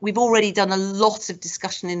consulting. We've already done a lot of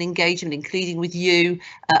discussion and engagement, including with you,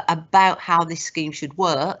 about how this scheme should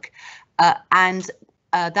work. And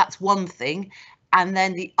that's one thing. And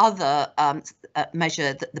then the other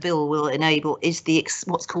measure that the bill will enable is the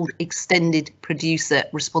what's called extended producer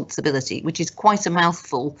responsibility, which is quite a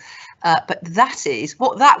mouthful. But that is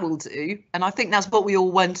what that will do. And I think that's what we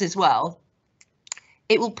all want as well.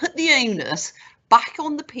 It will put the onus back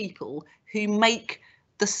on the people who make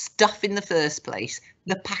the stuff in the first place,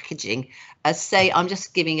 the packaging. As say, I'm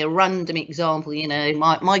just giving a random example, you know,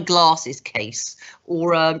 my glasses case,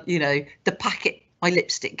 or you know, the packet my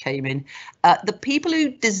lipstick came in. The people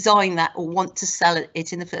who design that or want to sell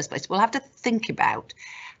it in the first place will have to think about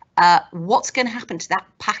what's going to happen to that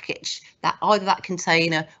package, that either that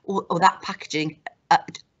container or that packaging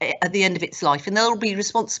at the end of its life, and they'll be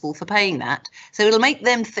responsible for paying that. So it'll make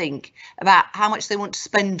them think about how much they want to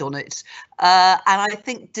spend on it. And I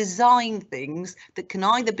think design things that can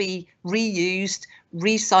either be reused,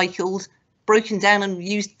 recycled, broken down and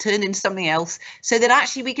used, turned into something else, so that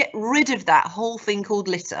actually we get rid of that whole thing called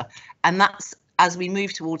litter. And that's as we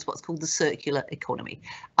move towards what's called the circular economy.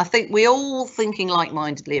 I think we're all thinking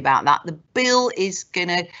like-mindedly about that. The bill is going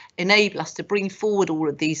to enable us to bring forward all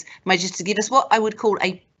of these measures to give us what I would call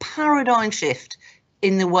a paradigm shift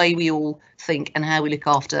in the way we all think and how we look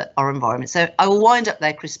after our environment. So I will wind up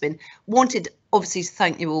there, Crispin. Wanted obviously to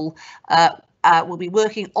thank you all. We'll be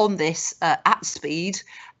working on this at speed.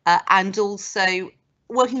 And also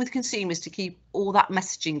working with consumers to keep all that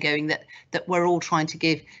messaging going that we're all trying to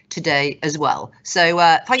give today as well. So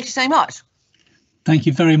thank you so much. Thank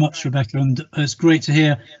you very much, Rebecca, and it's great to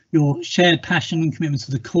hear your shared passion and commitment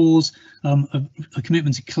to the cause, a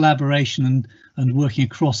commitment to collaboration and working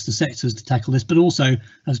across the sectors to tackle this, but also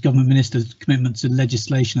as government ministers, commitment to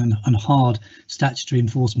legislation and hard statutory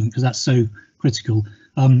enforcement, because that's so critical.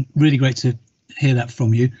 Really great to hear that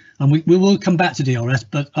from you. And we will come back to DRS,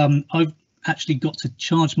 but I've actually got to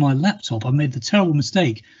charge my laptop. I made the terrible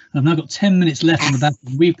mistake, and I've now got 10 minutes left on the back,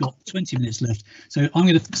 and we've got 20 minutes left. So I'm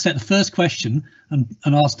going to set the first question and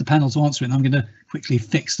ask the panel to answer it, and I'm going to quickly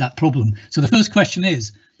fix that problem. So the first question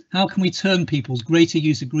is, how can we turn people's greater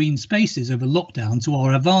use of green spaces over lockdown to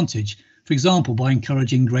our advantage? For example, by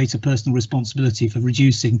encouraging greater personal responsibility for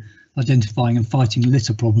reducing, identifying and fighting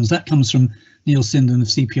litter problems. That comes from Neil Sindon of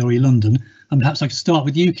CPRE London. And perhaps I could start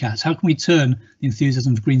with you, Kat. How can we turn the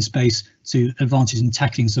enthusiasm for green space to advantage in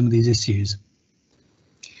tackling some of these issues?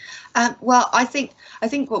 Well, I think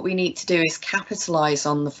what we need to do is capitalise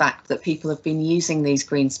on the fact that people have been using these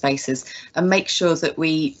green spaces and make sure that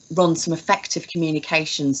we run some effective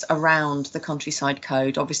communications around the Countryside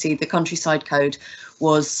Code. Obviously, the Countryside Code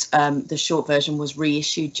was the short version was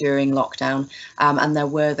reissued during lockdown, and there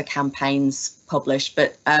were the campaigns published,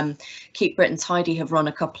 but Keep Britain Tidy have run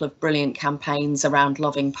a couple of brilliant campaigns around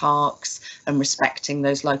loving parks and respecting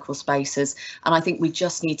those local spaces, and I think we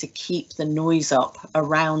just need to keep the noise up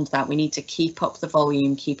around that. We need to keep up the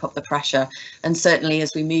volume, keep up the pressure, and certainly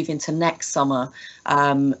as we move into next summer,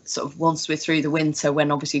 sort of once we're through the winter, when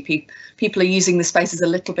obviously people are using the spaces a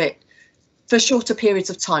little bit for shorter periods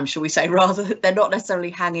of time, shall we say, rather they're not necessarily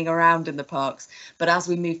hanging around in the parks. But as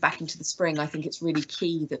we move back into the spring, I think it's really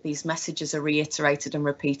key that these messages are reiterated and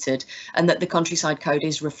repeated, and that the Countryside Code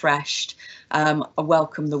is refreshed. I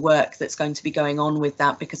welcome the work that's going to be going on with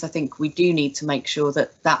that, because I think we do need to make sure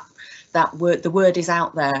that the word is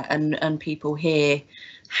out there and people hear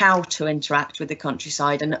how to interact with the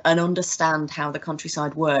countryside and understand how the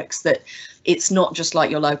countryside works, that it's not just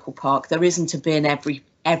like your local park. There isn't a bin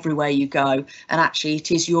everywhere you go, and actually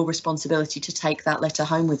it is your responsibility to take that litter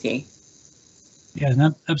home with you. Yeah,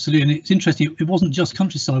 no, absolutely. And it's interesting, it wasn't just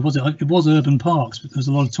countryside, was it? It was urban parks, but there was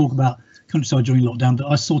a lot of talk about countryside during lockdown, but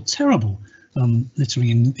I saw terrible littering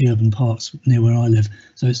in the urban parks near where I live.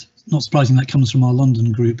 So it's not surprising that comes from our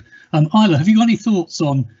London group. Isla, have you got any thoughts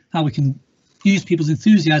on how we can use people's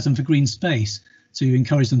enthusiasm for green space to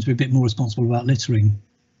encourage them to be a bit more responsible about littering?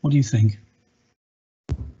 What do you think?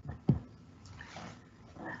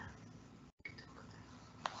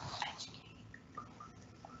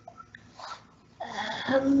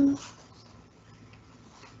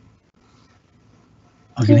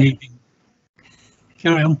 I can hear you.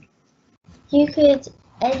 Carry on. You could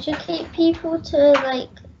educate people to like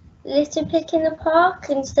litter pick in the park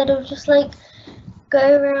instead of just like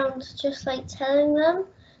go around just like telling them,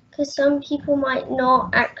 because some people might not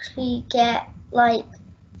actually get like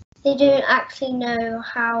they don't actually know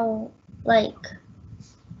how like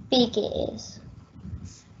big it is.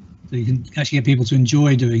 So you can actually get people to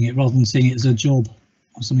enjoy doing it rather than seeing it as a job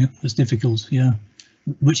or something that's difficult. Yeah,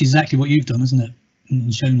 which is exactly what you've done, isn't it?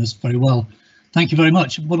 And shown us very well. Thank you very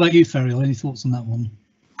much. What about you, Feryal? Any thoughts on that one?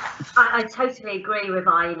 I totally agree with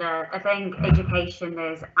Isla. I think education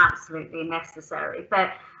is absolutely necessary.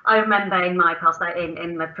 But I remember in my past,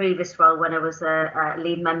 in my previous role, when I was a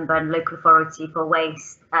lead member in local authority for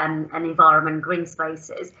waste and environment, green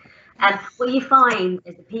spaces. And what you find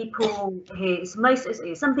is the people who,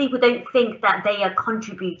 some people don't think that they are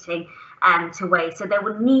contributing to waste, so they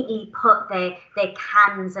will neatly put their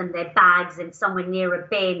cans and their bags in somewhere near a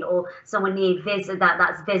bin or somewhere near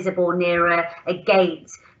that's visible near a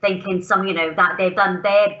gate, thinking that they've done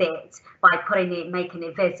their bit by making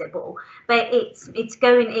it visible. But it's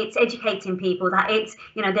educating people that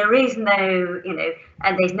there is no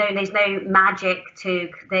and there's no magic to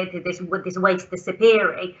this waste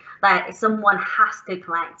disappearing. That someone has to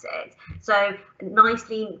collect it. So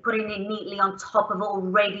nicely putting it neatly on top of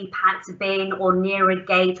already packed bin or near a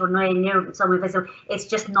gate or near somewhere visible, it's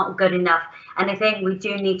just not good enough. And I think we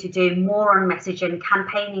do need to do more on messaging.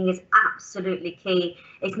 Campaigning is absolutely key.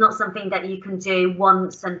 It's not something that you can do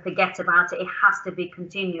once and forget about it. It has to be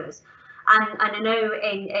continuous. And I know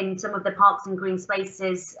in some of the parks and green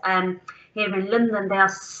spaces here in London, they are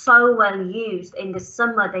so well used. In the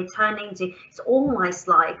summer, they turn into, it's almost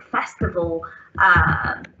like festival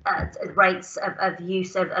rates of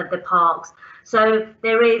use of the parks. So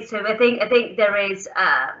there is, I think there is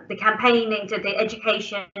the campaigning, to the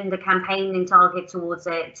education, the campaigning target towards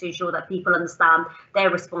it to ensure that people understand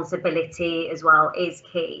their responsibility as well is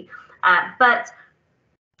key. But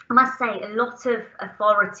I must say, a lot of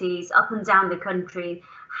authorities up and down the country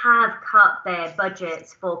have cut their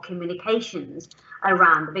budgets for communications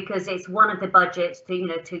around, because it's one of the budgets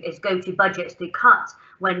it's go-to budgets to cut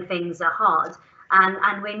when things are hard.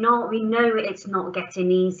 And we know it's not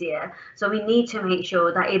getting easier. So we need to make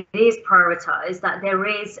sure that it is prioritised, that there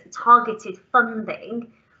is targeted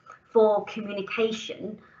funding for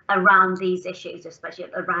communication around these issues, especially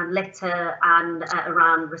around litter and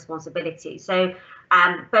around responsibility. So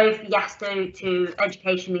both yes to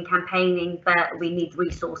education and campaigning, but we need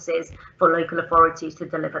resources for local authorities to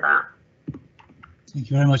deliver that. Thank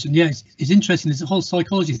you very much. And yeah, it's interesting. It's a whole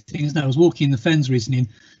psychology thing, isn't it? I was walking in the fens recently and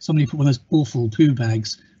somebody put one of those awful poo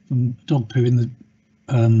bags from dog poo in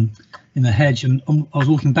the hedge, and I was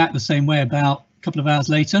walking back the same way about a couple of hours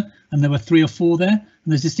later, and there were 3 or 4 there.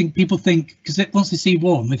 And there's this thing, people think, because once they see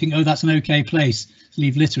one, they think, oh, that's an okay place to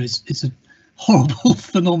leave litter. It's a horrible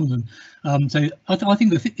phenomenon. So I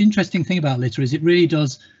think the interesting thing about litter is it really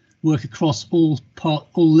does work across all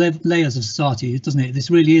layers of society, doesn't it? This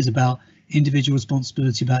really is about individual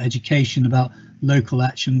responsibility, about education, about local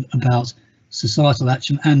action, about societal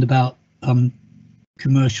action, and about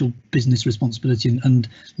commercial business responsibility and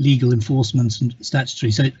legal enforcement and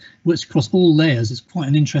statutory. So it works across all layers. It's quite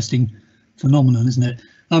an interesting phenomenon, isn't it?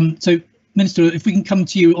 So, Minister, if we can come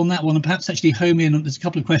to you on that one and perhaps actually home in on, there's a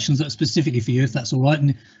couple of questions that are specifically for you, if that's all right,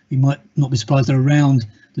 and you might not be surprised they're around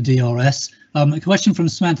the DRS. A question from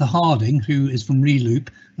Samantha Harding, who is from Reloop,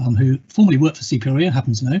 who formerly worked for CPRE, I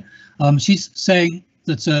happen to know. She's saying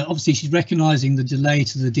that obviously she's recognising the delay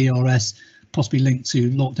to the DRS, possibly linked to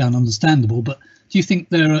lockdown, understandable, but do you think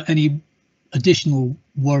there are any additional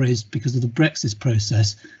worries because of the Brexit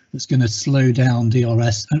process that's going to slow down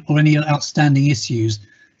DRS, or any outstanding issues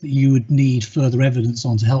that you would need further evidence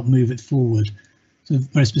on to help move it forward? So a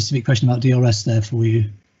very specific question about DRS there for you.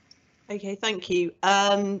 OK, thank you.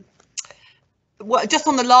 Well, just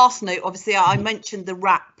on the last note, obviously, I mentioned the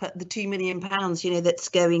RAP, the £2 million, that's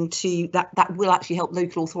going to that will actually help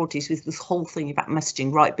local authorities with this whole thing about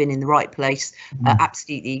messaging, right bin in the right place.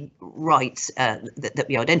 Absolutely right, that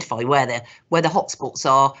we identify where the hotspots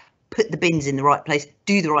are, put the bins in the right place,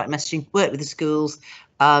 do the right messaging, work with the schools.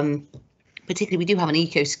 Particularly, we do have an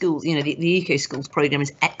eco schools. The eco schools programme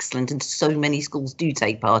is excellent, and so many schools do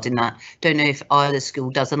take part in that. Don't know if either school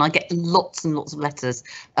does, and I get lots and lots of letters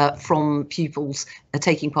from pupils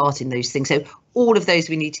taking part in those things. So all of those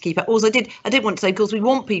we need to keep up. Also, I did want to say, of course, we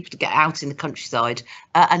want people to get out in the countryside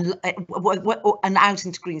and out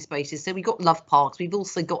into green spaces. So we've got love parks. We've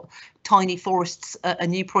also got tiny forests, a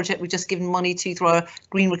new project we've just given money to through our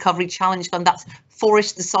Green Recovery Challenge Fund. That's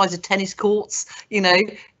forests the size of tennis courts,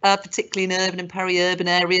 particularly in urban and peri-urban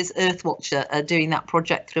areas. Earthwatcher are doing that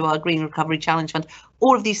project through our Green Recovery Challenge Fund.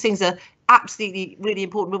 All of these things are absolutely really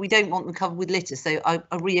important, but we don't want them covered with litter. So I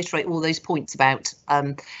reiterate all those points about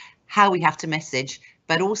how we have to message,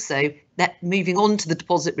 but also that moving on to the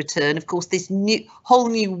deposit return, of course, this whole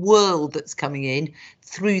new world that's coming in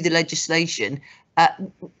through the legislation.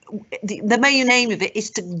 The main aim of it is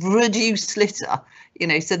to reduce litter,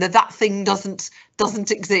 so that thing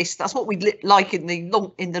doesn't exist. That's what we'd like in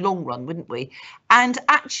the long run, wouldn't we? And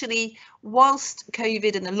actually, whilst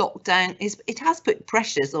COVID and the lockdown it has put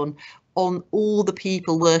pressures on all the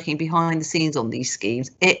people working behind the scenes on these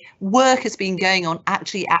schemes. Work has been going on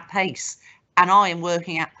actually at pace. And I am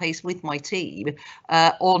working at pace with my team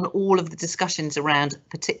on all of the discussions around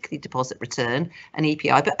particularly deposit return and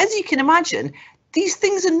EPI. But as you can imagine, these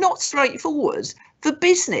things are not straightforward. For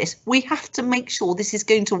business, we have to make sure this is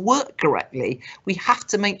going to work correctly. We have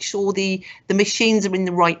to make sure the machines are in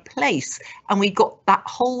the right place. And we've got that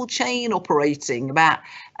whole chain operating about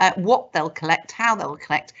what they'll collect, how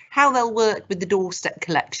they'll work with the doorstep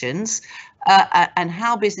collections, and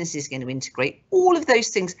how business is going to integrate. All of those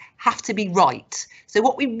things have to be right. So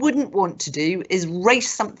what we wouldn't want to do is race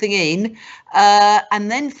something in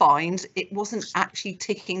and then find it wasn't actually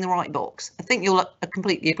ticking the right box. I think you'll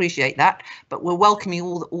completely appreciate that, but we're welcoming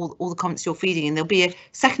all the comments you're feeding in. There'll be a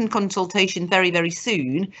second consultation very, very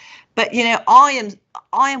soon. But I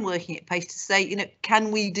am working at pace to say, can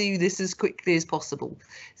we do this as quickly as possible?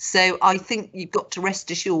 So I think you've got to rest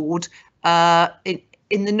assured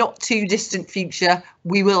in the not too distant future,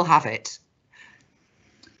 we will have it.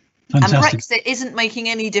 Fantastic. And Brexit isn't making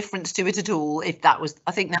any difference to it at all. I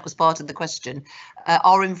think that was part of the question.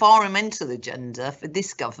 Our environmental agenda for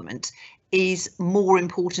this government is more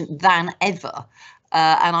important than ever.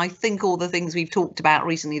 And I think all the things we've talked about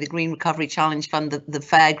recently, the Green Recovery Challenge Fund, the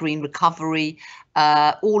Fair Green Recovery,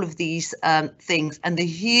 all of these things, and the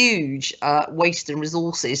huge waste and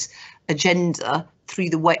resources agenda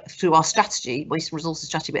through our strategy, waste and resources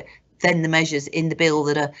strategy, but then the measures in the bill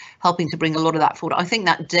that are helping to bring a lot of that forward. I think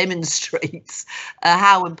that demonstrates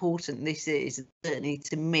how important this is. Certainly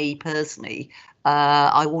to me personally,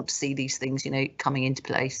 I want to see these things, coming into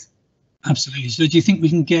place. Absolutely. So do you think we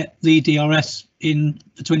can get the DRS in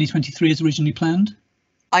 2023 as originally planned?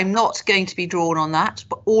 I'm not going to be drawn on that,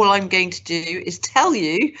 but all I'm going to do is tell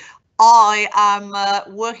you I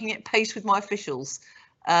am working at pace with my officials,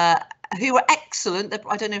 who are excellent.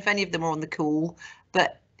 I don't know if any of them are on the call,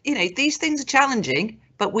 but these things are challenging,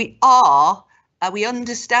 but we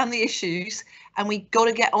understand the issues, and we've got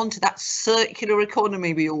to get onto that circular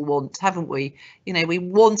economy we all want, haven't we? We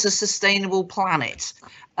want a sustainable planet,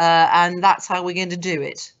 and that's how we're going to do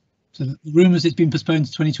it. So the rumours it's been postponed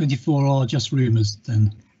to 2024 are just rumours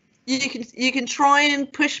then? You can try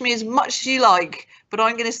and push me as much as you like, but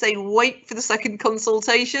I'm going to say wait for the second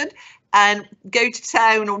consultation and go to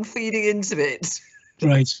town on feeding into it.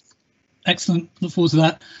 Great. Excellent. Look forward to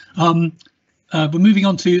that. We're moving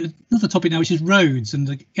on to another topic now, which is roads. And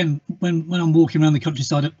again, when I'm walking around the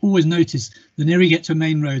countryside, I always notice the nearer you get to a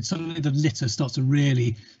main road, suddenly the litter starts to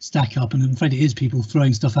really stack up. And I'm afraid it is people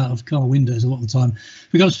throwing stuff out of car windows a lot of the time.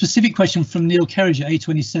 We've got a specific question from Neil Kerridge at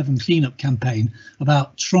A27 cleanup campaign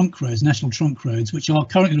about trunk roads, national trunk roads, which are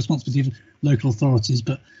currently the responsibility of local authorities,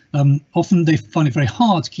 but often they find it very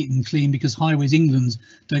hard to keep them clean because Highways England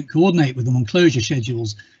don't coordinate with them on closure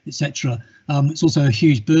schedules, etc. It's also a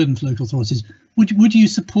huge burden for local authorities. Would you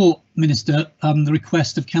support, Minister, the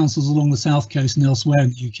request of councils along the south coast and elsewhere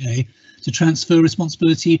in the UK to transfer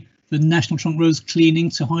responsibility for national trunk roads cleaning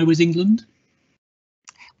to Highways England?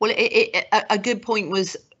 Well, a good point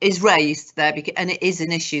is raised there, and it is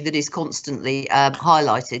an issue that is constantly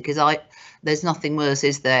highlighted, because there's nothing worse,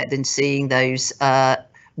 is there, than seeing those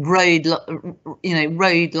road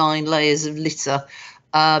line layers of litter,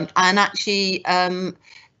 and actually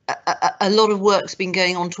a lot of work's been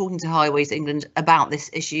going on talking to Highways England about this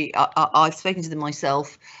issue. I've spoken to them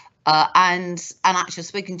myself, and actually I've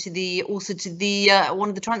spoken to one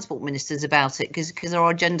of the transport ministers about it, because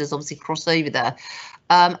our agendas obviously cross over there.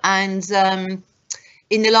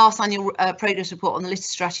 In the last annual progress report on the litter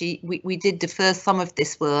strategy, we did defer some of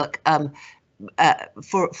this work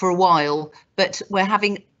for a while, but we're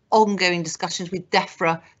having ongoing discussions with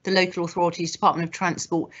Defra, the local authorities, Department of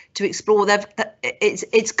Transport, to explore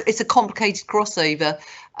it's a complicated crossover,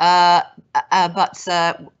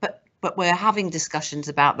 but we're having discussions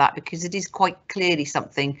about that, because it is quite clearly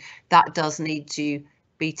something that does need to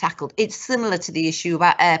be tackled. It's similar to the issue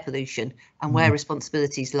about air pollution and where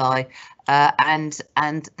responsibilities lie, and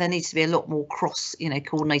there needs to be a lot more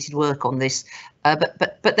coordinated work on this.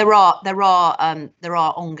 But there are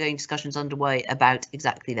ongoing discussions underway about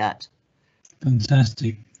exactly that.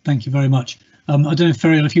 Fantastic. Thank you very much. I don't know,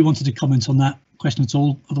 Feryal, if you wanted to comment on that question at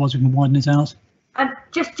all. Otherwise, we can widen it out.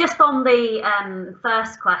 Just on the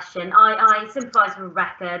first question, I sympathise with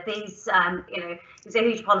Rebecca. These, these are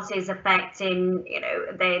huge policies affecting,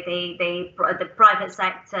 the private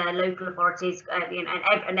sector, local authorities,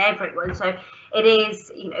 and everyone. So it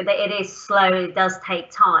is, it is slow. It does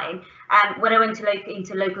take time. When I went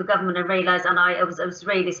into local government, I realised, and I was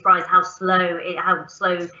really surprised how slow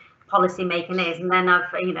policy making is, and then I've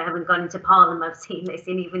having gone into Parliament, I've seen this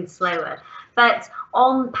in even slower. But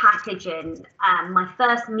on packaging, my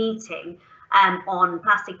first meeting on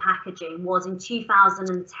plastic packaging was in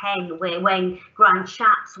 2010, when Grant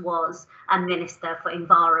Shapps was a Minister for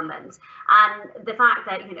Environment, and the fact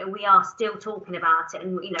that we are still talking about it,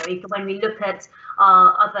 and when we look at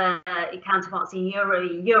our other counterparts in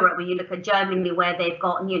Europe, when you look at Germany, where they've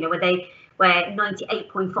got where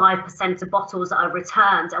 98.5% of bottles are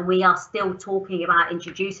returned, and we are still talking about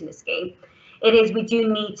introducing a scheme. We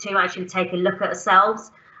do need to actually take a look at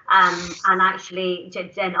ourselves and actually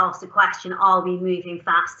then ask the question, are we moving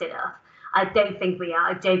fast enough? I don't think we are.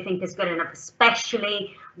 I don't think it's good enough,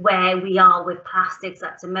 especially where we are with plastics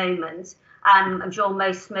at the moment. I'm sure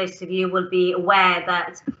most of you will be aware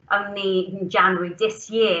that only in January this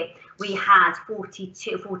year, we had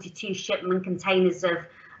 42 shipment containers of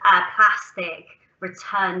plastic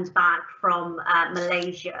returned back from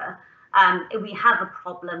Malaysia. We have a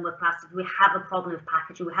problem with plastic, we have a problem with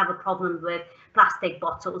packaging, we have a problem with plastic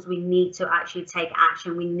bottles. We need to actually take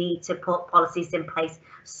action. We need to put policies in place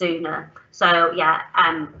sooner. So yeah,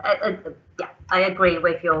 I agree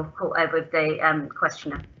with with the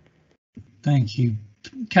questioner. Thank you.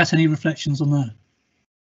 Cat, any reflections on that?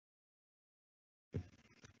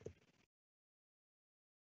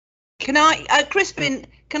 Can I, Crispin,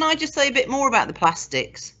 can I just say a bit more about the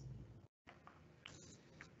plastics?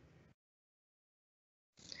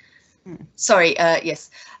 Sorry, yes.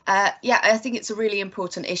 Yeah, I think it's a really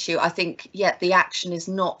important issue. I think, the action is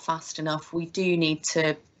not fast enough. We do need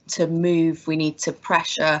to move, we need to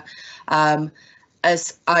pressure.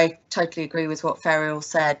 As I totally agree with what Feryal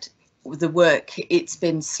said, the work, it's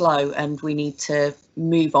been slow, and we need to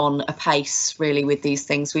move on apace really with these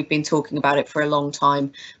things. We've been talking about it for a long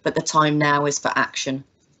time, but the time now is for action.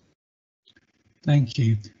 Thank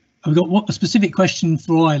you. I've got a specific question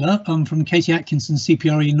for Isla from Katie Atkinson,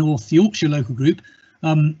 CPRE North Yorkshire local group.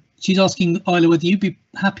 She's asking Isla whether you'd be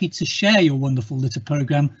happy to share your wonderful litter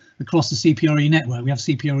programme across the CPRE network. We have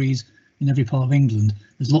CPREs in every part of England.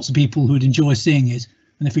 There's lots of people who would enjoy seeing it,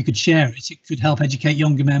 and if we could share it, it could help educate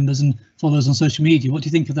younger members and followers on social media. What do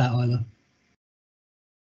you think of that, Isla?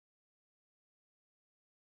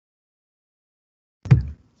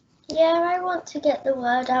 Yeah, I want to get the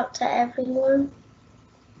word out to everyone.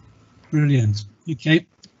 Brilliant. Okay,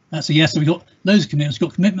 that's a yes. So we've got loads of commitments. We've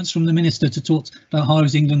got commitments from the Minister to talk about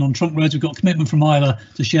Highways England on trunk roads. We've got a commitment from Isla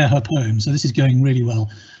to share her poem. So this is going really well.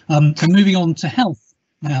 So moving on to health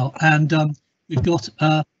now, and we've got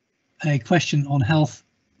a question on health,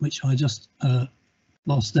 which I just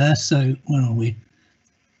lost there. So where are we?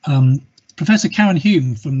 Professor Karen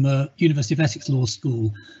Hume from University of Essex Law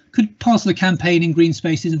School. Could part of the campaign in green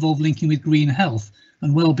spaces involve linking with green health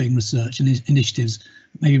and wellbeing research and initiatives,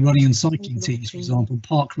 maybe running and cycling teams, for example,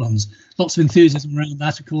 park runs? Lots of enthusiasm around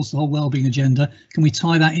that, of course, the whole wellbeing agenda. Can we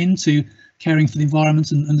tie that into caring for the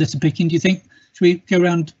environment and litter picking, do you think? Should we go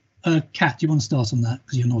around? Kat, do you want to start on that,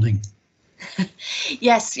 because you're nodding?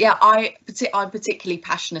 Yes, yeah, I'm particularly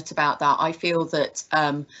passionate about that. I feel that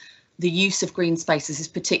the use of green spaces is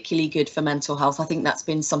particularly good for mental health. I think that's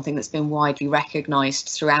been something that's been widely recognised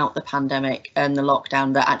throughout the pandemic and the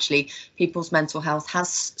lockdown, that actually people's mental health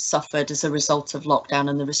has suffered as a result of lockdown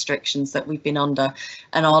and the restrictions that we've been under.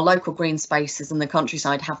 And our local green spaces in the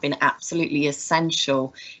countryside have been absolutely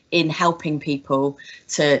essential in helping people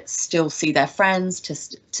to still see their friends, to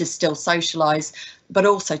still socialise, but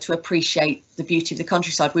also to appreciate the beauty of the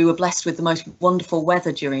countryside. We were blessed with the most wonderful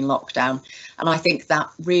weather during lockdown, and I think that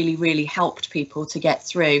really, really helped people to get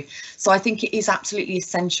through. So I think it is absolutely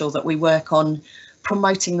essential that we work on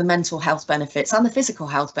promoting the mental health benefits and the physical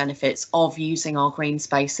health benefits of using our green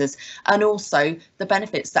spaces, and also the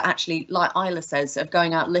benefits that actually, like Isla says, of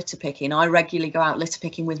going out litter picking. I regularly go out litter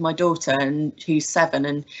picking with my daughter, who's 7,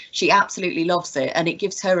 and she absolutely loves it, and it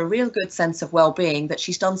gives her a real good sense of well-being that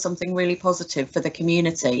she's done something really positive for the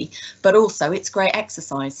community, but also it's great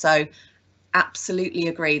exercise. So absolutely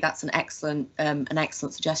agree, that's an excellent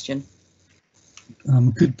suggestion.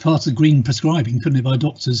 Good part of green prescribing, couldn't it, by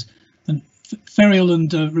doctors? And Feryal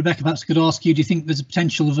and Rebecca, perhaps could ask you, do you think there's a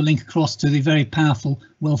potential of a link across to the very powerful,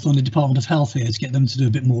 well-funded Department of Health here to get them to do a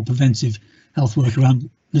bit more preventive health work around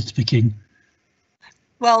litter picking?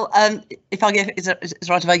 Well, if I go, it's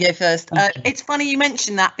right if I go first. It's funny you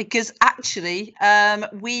mentioned that, because actually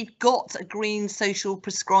we've got a green social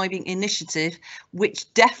prescribing initiative which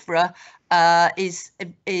Defra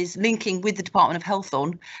is linking with the Department of Health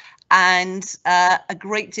on, and a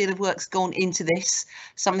great deal of work's gone into this,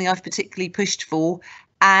 something I've particularly pushed for,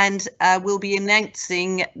 and we'll be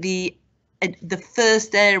announcing the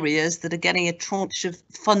first areas that are getting a tranche of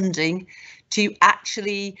funding to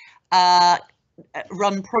actually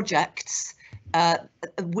run projects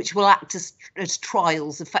which will act as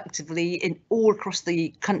trials effectively in all across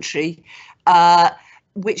the country,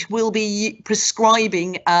 which will be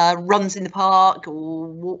prescribing runs in the park or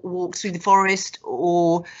walks through the forest,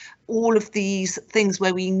 or all of these things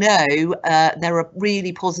where we know there are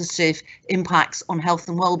really positive impacts on health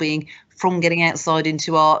and well-being from getting outside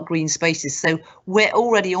into our green spaces. So we're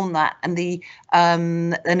already on that, and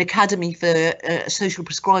an academy for social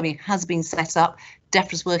prescribing has been set up.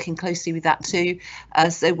 Defra's working closely with that too.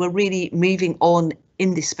 So we're really moving on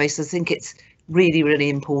in this space. I think it's really, really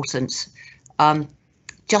important.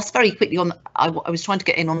 Just very quickly on, I was trying to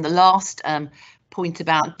get in on the last point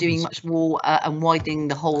about doing much more and widening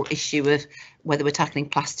the whole issue of whether we're tackling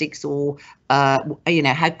plastics or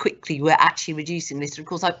how quickly we're actually reducing this. Of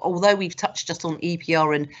course, although we've touched just on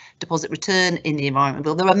EPR and deposit return in the Environment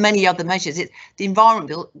Bill, there are many other measures. The Environment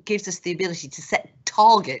Bill gives us the ability to set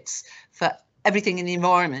targets for everything in the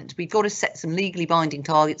environment. We've got to set some legally binding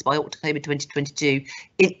targets by October 2022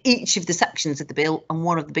 in each of the sections of the bill, and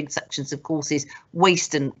one of the big sections, of course, is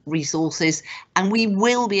waste and resources. And we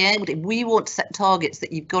will be able to, if we want to set targets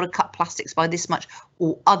that you've got to cut plastics by this much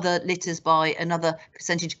or other litters by another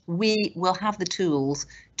percentage, we will have the tools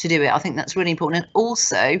to do it. I think that's really important. And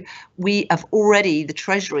also, we have already, the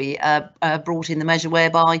Treasury brought in the measure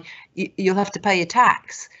whereby you'll have to pay a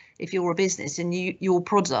tax if you're a business and your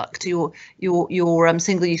product, your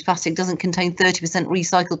single-use plastic doesn't contain 30%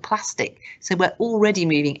 recycled plastic. So we're already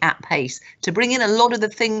moving at pace to bring in a lot of the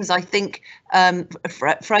things I think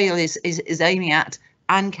Feryal is aiming at,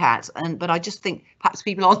 and Cat, but I just think perhaps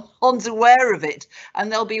people aren't aware of it,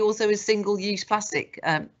 and there'll be also a single-use plastic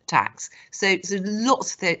tax. So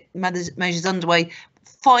lots of the measures underway.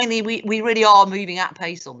 Finally, we really are moving at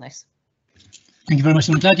pace on this. Thank you very much.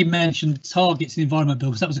 I'm glad you mentioned targets in the Environment Bill,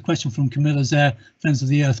 because that was a question from Camilla's Friends of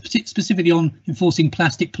the Earth, specifically on enforcing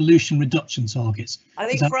plastic pollution reduction targets. I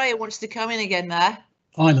think Feryal wants to come in again there.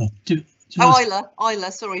 Isla.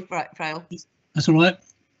 Isla, sorry, Feryal. That's all right.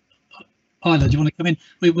 Isla, do you want to come in?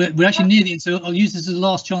 We're actually near the end, so I'll use this as the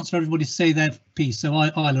last chance for everybody to say their piece. So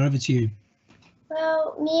Isla, over to you.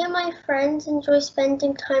 Well, me and my friends enjoy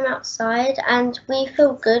spending time outside, and we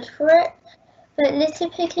feel good for it. But litter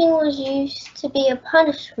picking was used to be a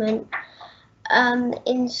punishment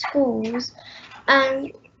in schools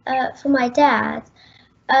and for my dad,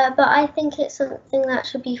 but I think it's something that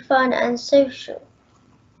should be fun and social.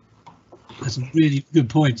 That's a really good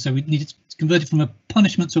point. So we need to convert it from a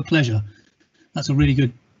punishment to a pleasure. That's a really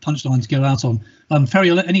good punchline to go out on.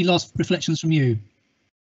 Feryal, any last reflections from you?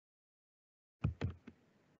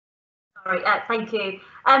 Sorry, thank you.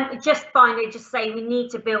 Just finally, just say we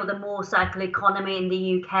need to build a more circular economy in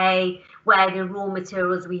the UK, where the raw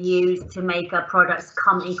materials we use to make our products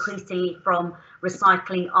come increasingly from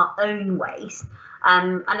recycling our own waste.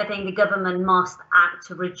 And I think the government must act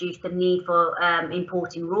to reduce the need for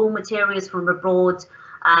importing raw materials from abroad,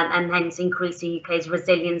 and hence increasing UK's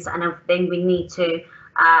resilience. And I think we need to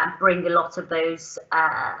bring a lot of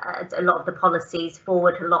the policies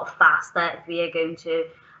forward a lot faster if we are going to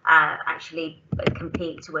actually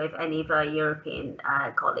compete with any of our European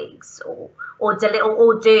colleagues, or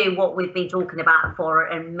do what we've been talking about for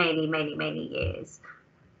many years.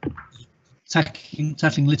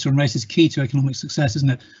 Tackling litter and waste is key to economic success, isn't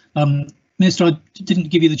it? Minister, I didn't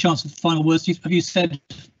give you the chance for the final words. Have you said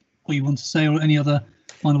what you want to say, or any other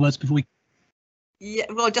final words before we? Yeah,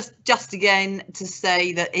 well, just again to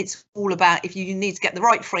say that it's all about, if you need to get the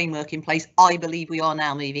right framework in place, I believe we are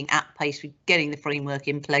now moving at pace with getting the framework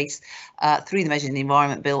in place through the measures in the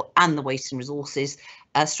Environment Bill and the Waste and Resources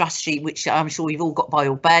strategy, which I'm sure we've all got by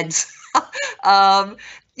your beds. And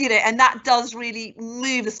that does really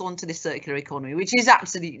move us on to this circular economy, which is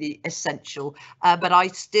absolutely essential. But I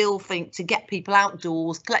still think to get people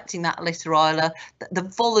outdoors, collecting that litter, Isla, the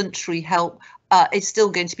voluntary help is still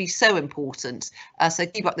going to be so important. So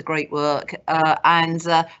keep up the great work.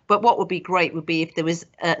 But what would be great would be if there was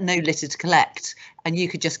no litter to collect, and you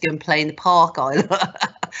could just go and play in the park, Isla,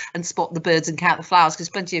 and spot the birds and count the flowers, because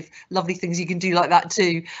plenty of lovely things you can do like that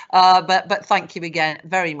too. But thank you again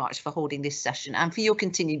very much for holding this session and for your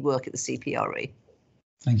continued work at the CPRE.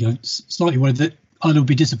 Thank you. I'm slightly worried that I'll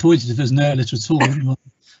be disappointed if there's no litter at all.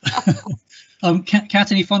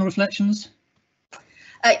 Cat, any final reflections?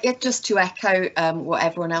 Yeah, just to echo what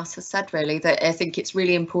everyone else has said, really, that I think it's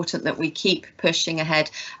really important that we keep pushing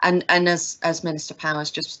ahead. And as Minister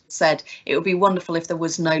Powers just said, it would be wonderful if there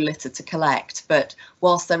was no litter to collect. But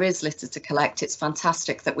whilst there is litter to collect, it's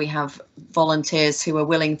fantastic that we have volunteers who are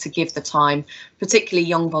willing to give the time, particularly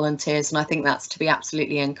young volunteers. And I think that's to be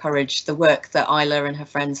absolutely encouraged. The work that Isla and her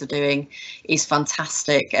friends are doing is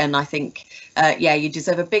fantastic. And I think, yeah, you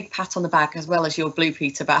deserve a big pat on the back as well as your Blue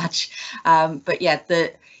Peter badge. But yeah,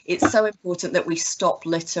 it's so important that we stop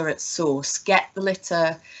litter at source, get the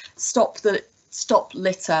litter, stop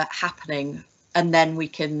litter happening, and then we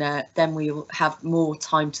can then we'll have more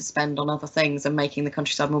time to spend on other things and making the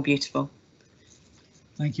countryside more beautiful.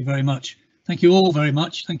 Thank you very much. Thank you all very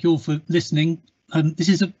much. Thank you all for listening. This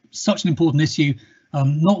is such an important issue,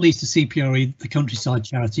 not least to CPRE, the countryside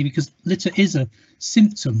charity, because litter is a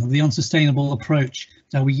symptom of the unsustainable approach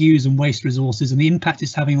to how we use and waste resources, and the impact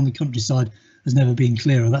it's having on the countryside has never been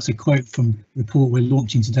clearer. That's a quote from the report we're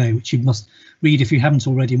launching today, which you must read if you haven't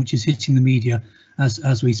already, and which is hitting the media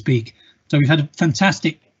as we speak. So we've had a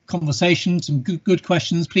fantastic conversation, some good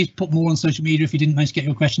questions. Please put more on social media if you didn't manage to get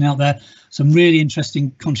your question out there. Some really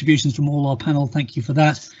interesting contributions from all our panel. Thank you for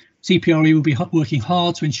that. CPRE will be working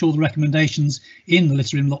hard to ensure the recommendations in the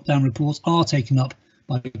Litter in Lockdown reports are taken up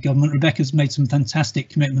by the government. Rebecca's made some fantastic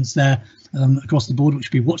commitments there across the board,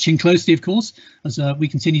 which we'll be watching closely, of course, as we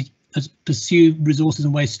continue to pursue resources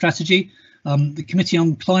and waste strategy. The Committee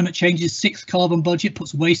on Climate Change's 6th carbon budget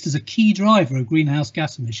puts waste as a key driver of greenhouse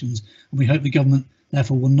gas emissions, and we hope the government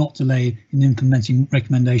therefore will not delay in implementing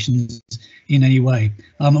recommendations in any way.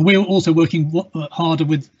 And we're also working harder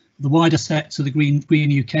with the wider sector, the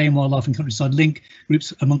Green UK and Wildlife and Countryside Link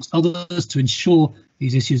groups, amongst others, to ensure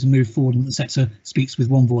these issues move forward and the sector speaks with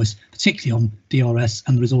one voice, particularly on DRS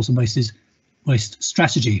and the resource and waste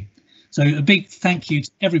strategy. So a big thank you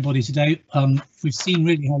to everybody today. We've seen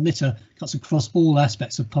really how litter cuts across all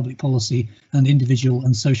aspects of public policy and individual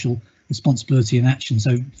and social responsibility and action.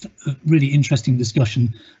 So a really interesting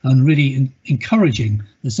discussion and really encouraging.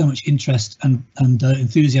 There's so much interest and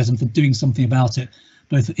enthusiasm for doing something about it,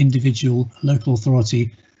 both at individual, local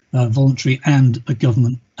authority, voluntary and at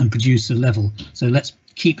government and producer level. So let's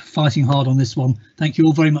keep fighting hard on this one. Thank you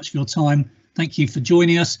all very much for your time. Thank you for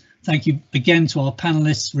joining us. Thank you again to our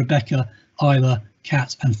panelists, Rebecca, Isla,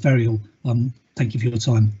 Cat and Feryal. Thank you for your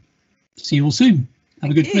time. See you all soon.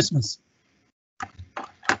 Have a good Christmas.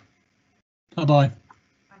 Bye-bye.